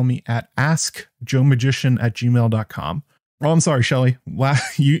email me at askjoemagician@gmail.com. Oh, I'm sorry, Shelly.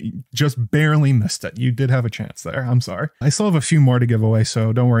 You just barely missed it. You did have a chance there. I'm sorry. I still have a few more to give away,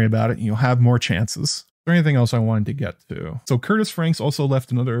 so don't worry about it. You'll have more chances. Is there anything else I wanted to get to? So Curtis Franks also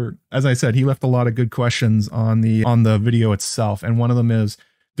left another, as I said, he left a lot of good questions on the video itself. And one of them is,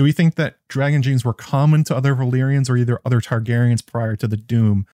 do we think that dragon genes were common to other Valyrians or either other Targaryens prior to the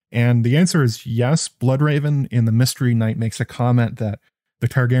Doom? And the answer is yes. Bloodraven in the Mystery Knight makes a comment that the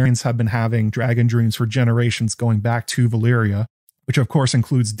Targaryens have been having dragon dreams for generations going back to Valyria, which of course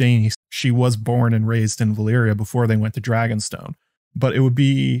includes Dany. She was born and raised in Valyria before they went to Dragonstone. But it would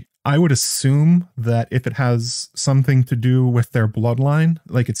be, I would assume that if it has something to do with their bloodline,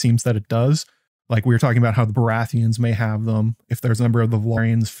 like it seems that it does, like we were talking about how the Baratheons may have them, if there's a member of the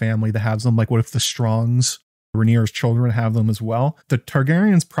Valyrians family that has them, like what if the Strongs, Rhaenyra's children, have them as well? The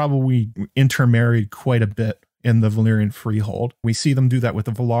Targaryens probably intermarried quite a bit in the Valyrian freehold. We see them do that with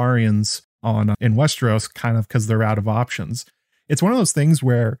the Velaryons in Westeros, kind of because they're out of options. It's one of those things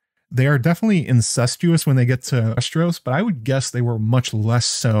where they are definitely incestuous when they get to Westeros, but I would guess they were much less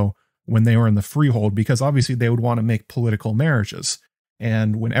so when they were in the freehold, because obviously they would want to make political marriages.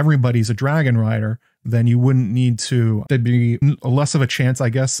 And when everybody's a dragon rider, then you wouldn't need to, there'd be less of a chance, I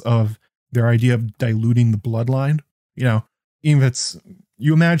guess, of their idea of diluting the bloodline. You know, even if it's,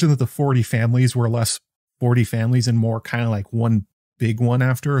 you imagine that the 40 families were less 40 families and more kind of like one big one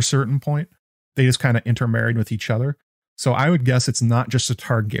after a certain point. They just kind of intermarried with each other. So I would guess it's not just a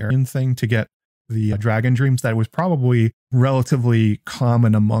Targaryen thing to get the dragon dreams. That was probably relatively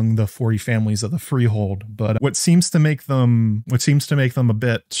common among the 40 families of the freehold. But what seems to make them a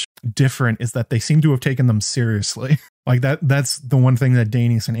bit different is that they seem to have taken them seriously. Like that's the one thing that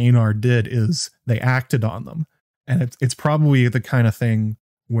Daenerys and Aenar did, is they acted on them. And it's probably the kind of thing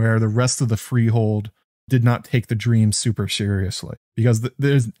where the rest of the freehold did not take the dreams super seriously, because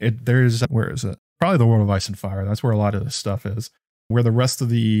there's where is it? Probably the World of Ice and Fire. That's where a lot of this stuff is, where the rest of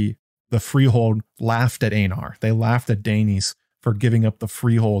the freehold laughed at Aenar. They laughed at Daenerys for giving up the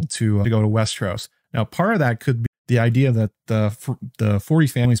freehold to go to Westeros. Now, part of that could be the idea that the 40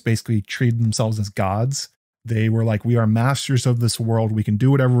 families basically treated themselves as gods. They were like, we are masters of this world. We can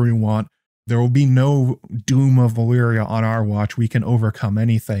do whatever we want. There will be no doom of Valyria on our watch. We can overcome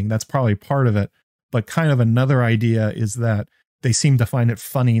anything. That's probably part of it. But kind of another idea is that they seem to find it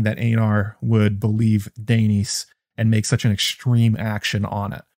funny that Aenar would believe Daenerys and make such an extreme action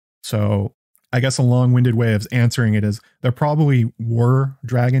on it. So I guess a long-winded way of answering it is there probably were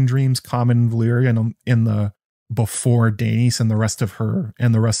dragon dreams common in Valyria in the before Daenerys and the rest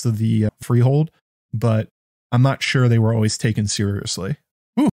of the freehold, but I'm not sure they were always taken seriously.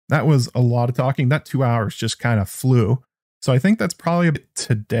 Ooh, that was a lot of talking. That 2 hours just kind of flew. So I think that's probably it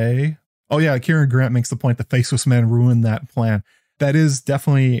today. Oh yeah, Kieran Grant makes the point the Faceless Men ruined that plan. That is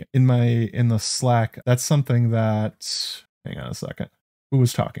definitely in the Slack. That's something that, hang on a second. Who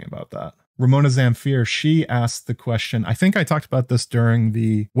was talking about that? Ramona Zamfir, she asked the question. I think I talked about this during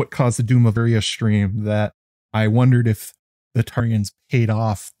the What Caused the Doom of Valyria stream, that I wondered if the Targaryens paid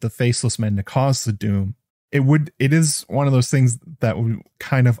off the Faceless Men to cause the doom. It is one of those things that would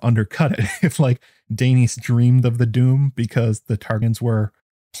kind of undercut it if like Daenerys dreamed of the doom because the Targaryens were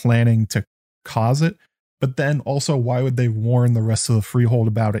planning to cause it. But then also, why would they warn the rest of the freehold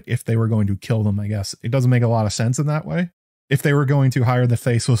about it if they were going to kill them? I guess it doesn't make a lot of sense in that way. If they were going to hire the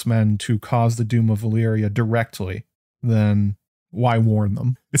Faceless Men to cause the doom of Valyria directly, then why warn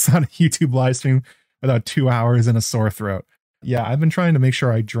them? It's not a YouTube live stream without 2 hours and a sore throat. Yeah, I've been trying to make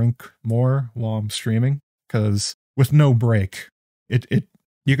sure I drink more while I'm streaming, because with no break,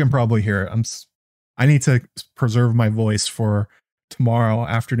 you can probably hear it. I need to preserve my voice for tomorrow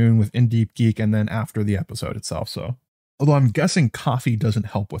afternoon with In Deep Geek and then after the episode itself. So, although I'm guessing coffee doesn't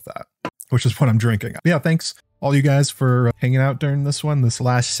help with that, which is what I'm drinking. Yeah, thanks all you guys for hanging out during this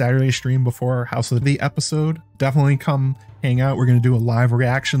last Saturday stream before House of the episode. Definitely come hang out. We're going to do a live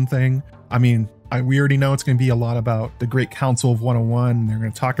reaction thing. I mean, we already know it's going to be a lot about the Great Council of 101. They're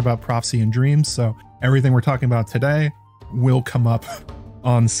going to talk about prophecy and dreams. So everything we're talking about today will come up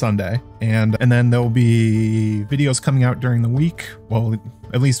on Sunday, and then there'll be videos coming out during the week. Well,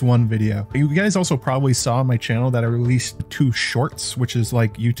 at least one video. You guys also probably saw on my channel that I released 2 shorts, which is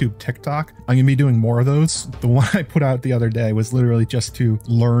like YouTube TikTok. I'm gonna be doing more of those. The one I put out the other day was literally just to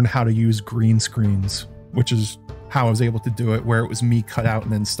learn how to use green screens, which is how I was able to do it, where it was me cut out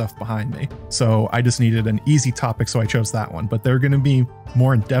and then stuff behind me. So I just needed an easy topic, so I chose that one. But there are going to be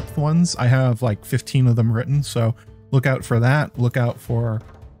more in-depth ones. I have like 15 of them written, so look out for that. Look out for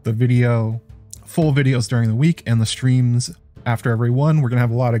the full videos during the week and the streams after every one. We're going to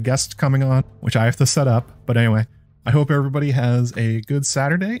have a lot of guests coming on, which I have to set up. But anyway, I hope everybody has a good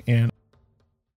Saturday, and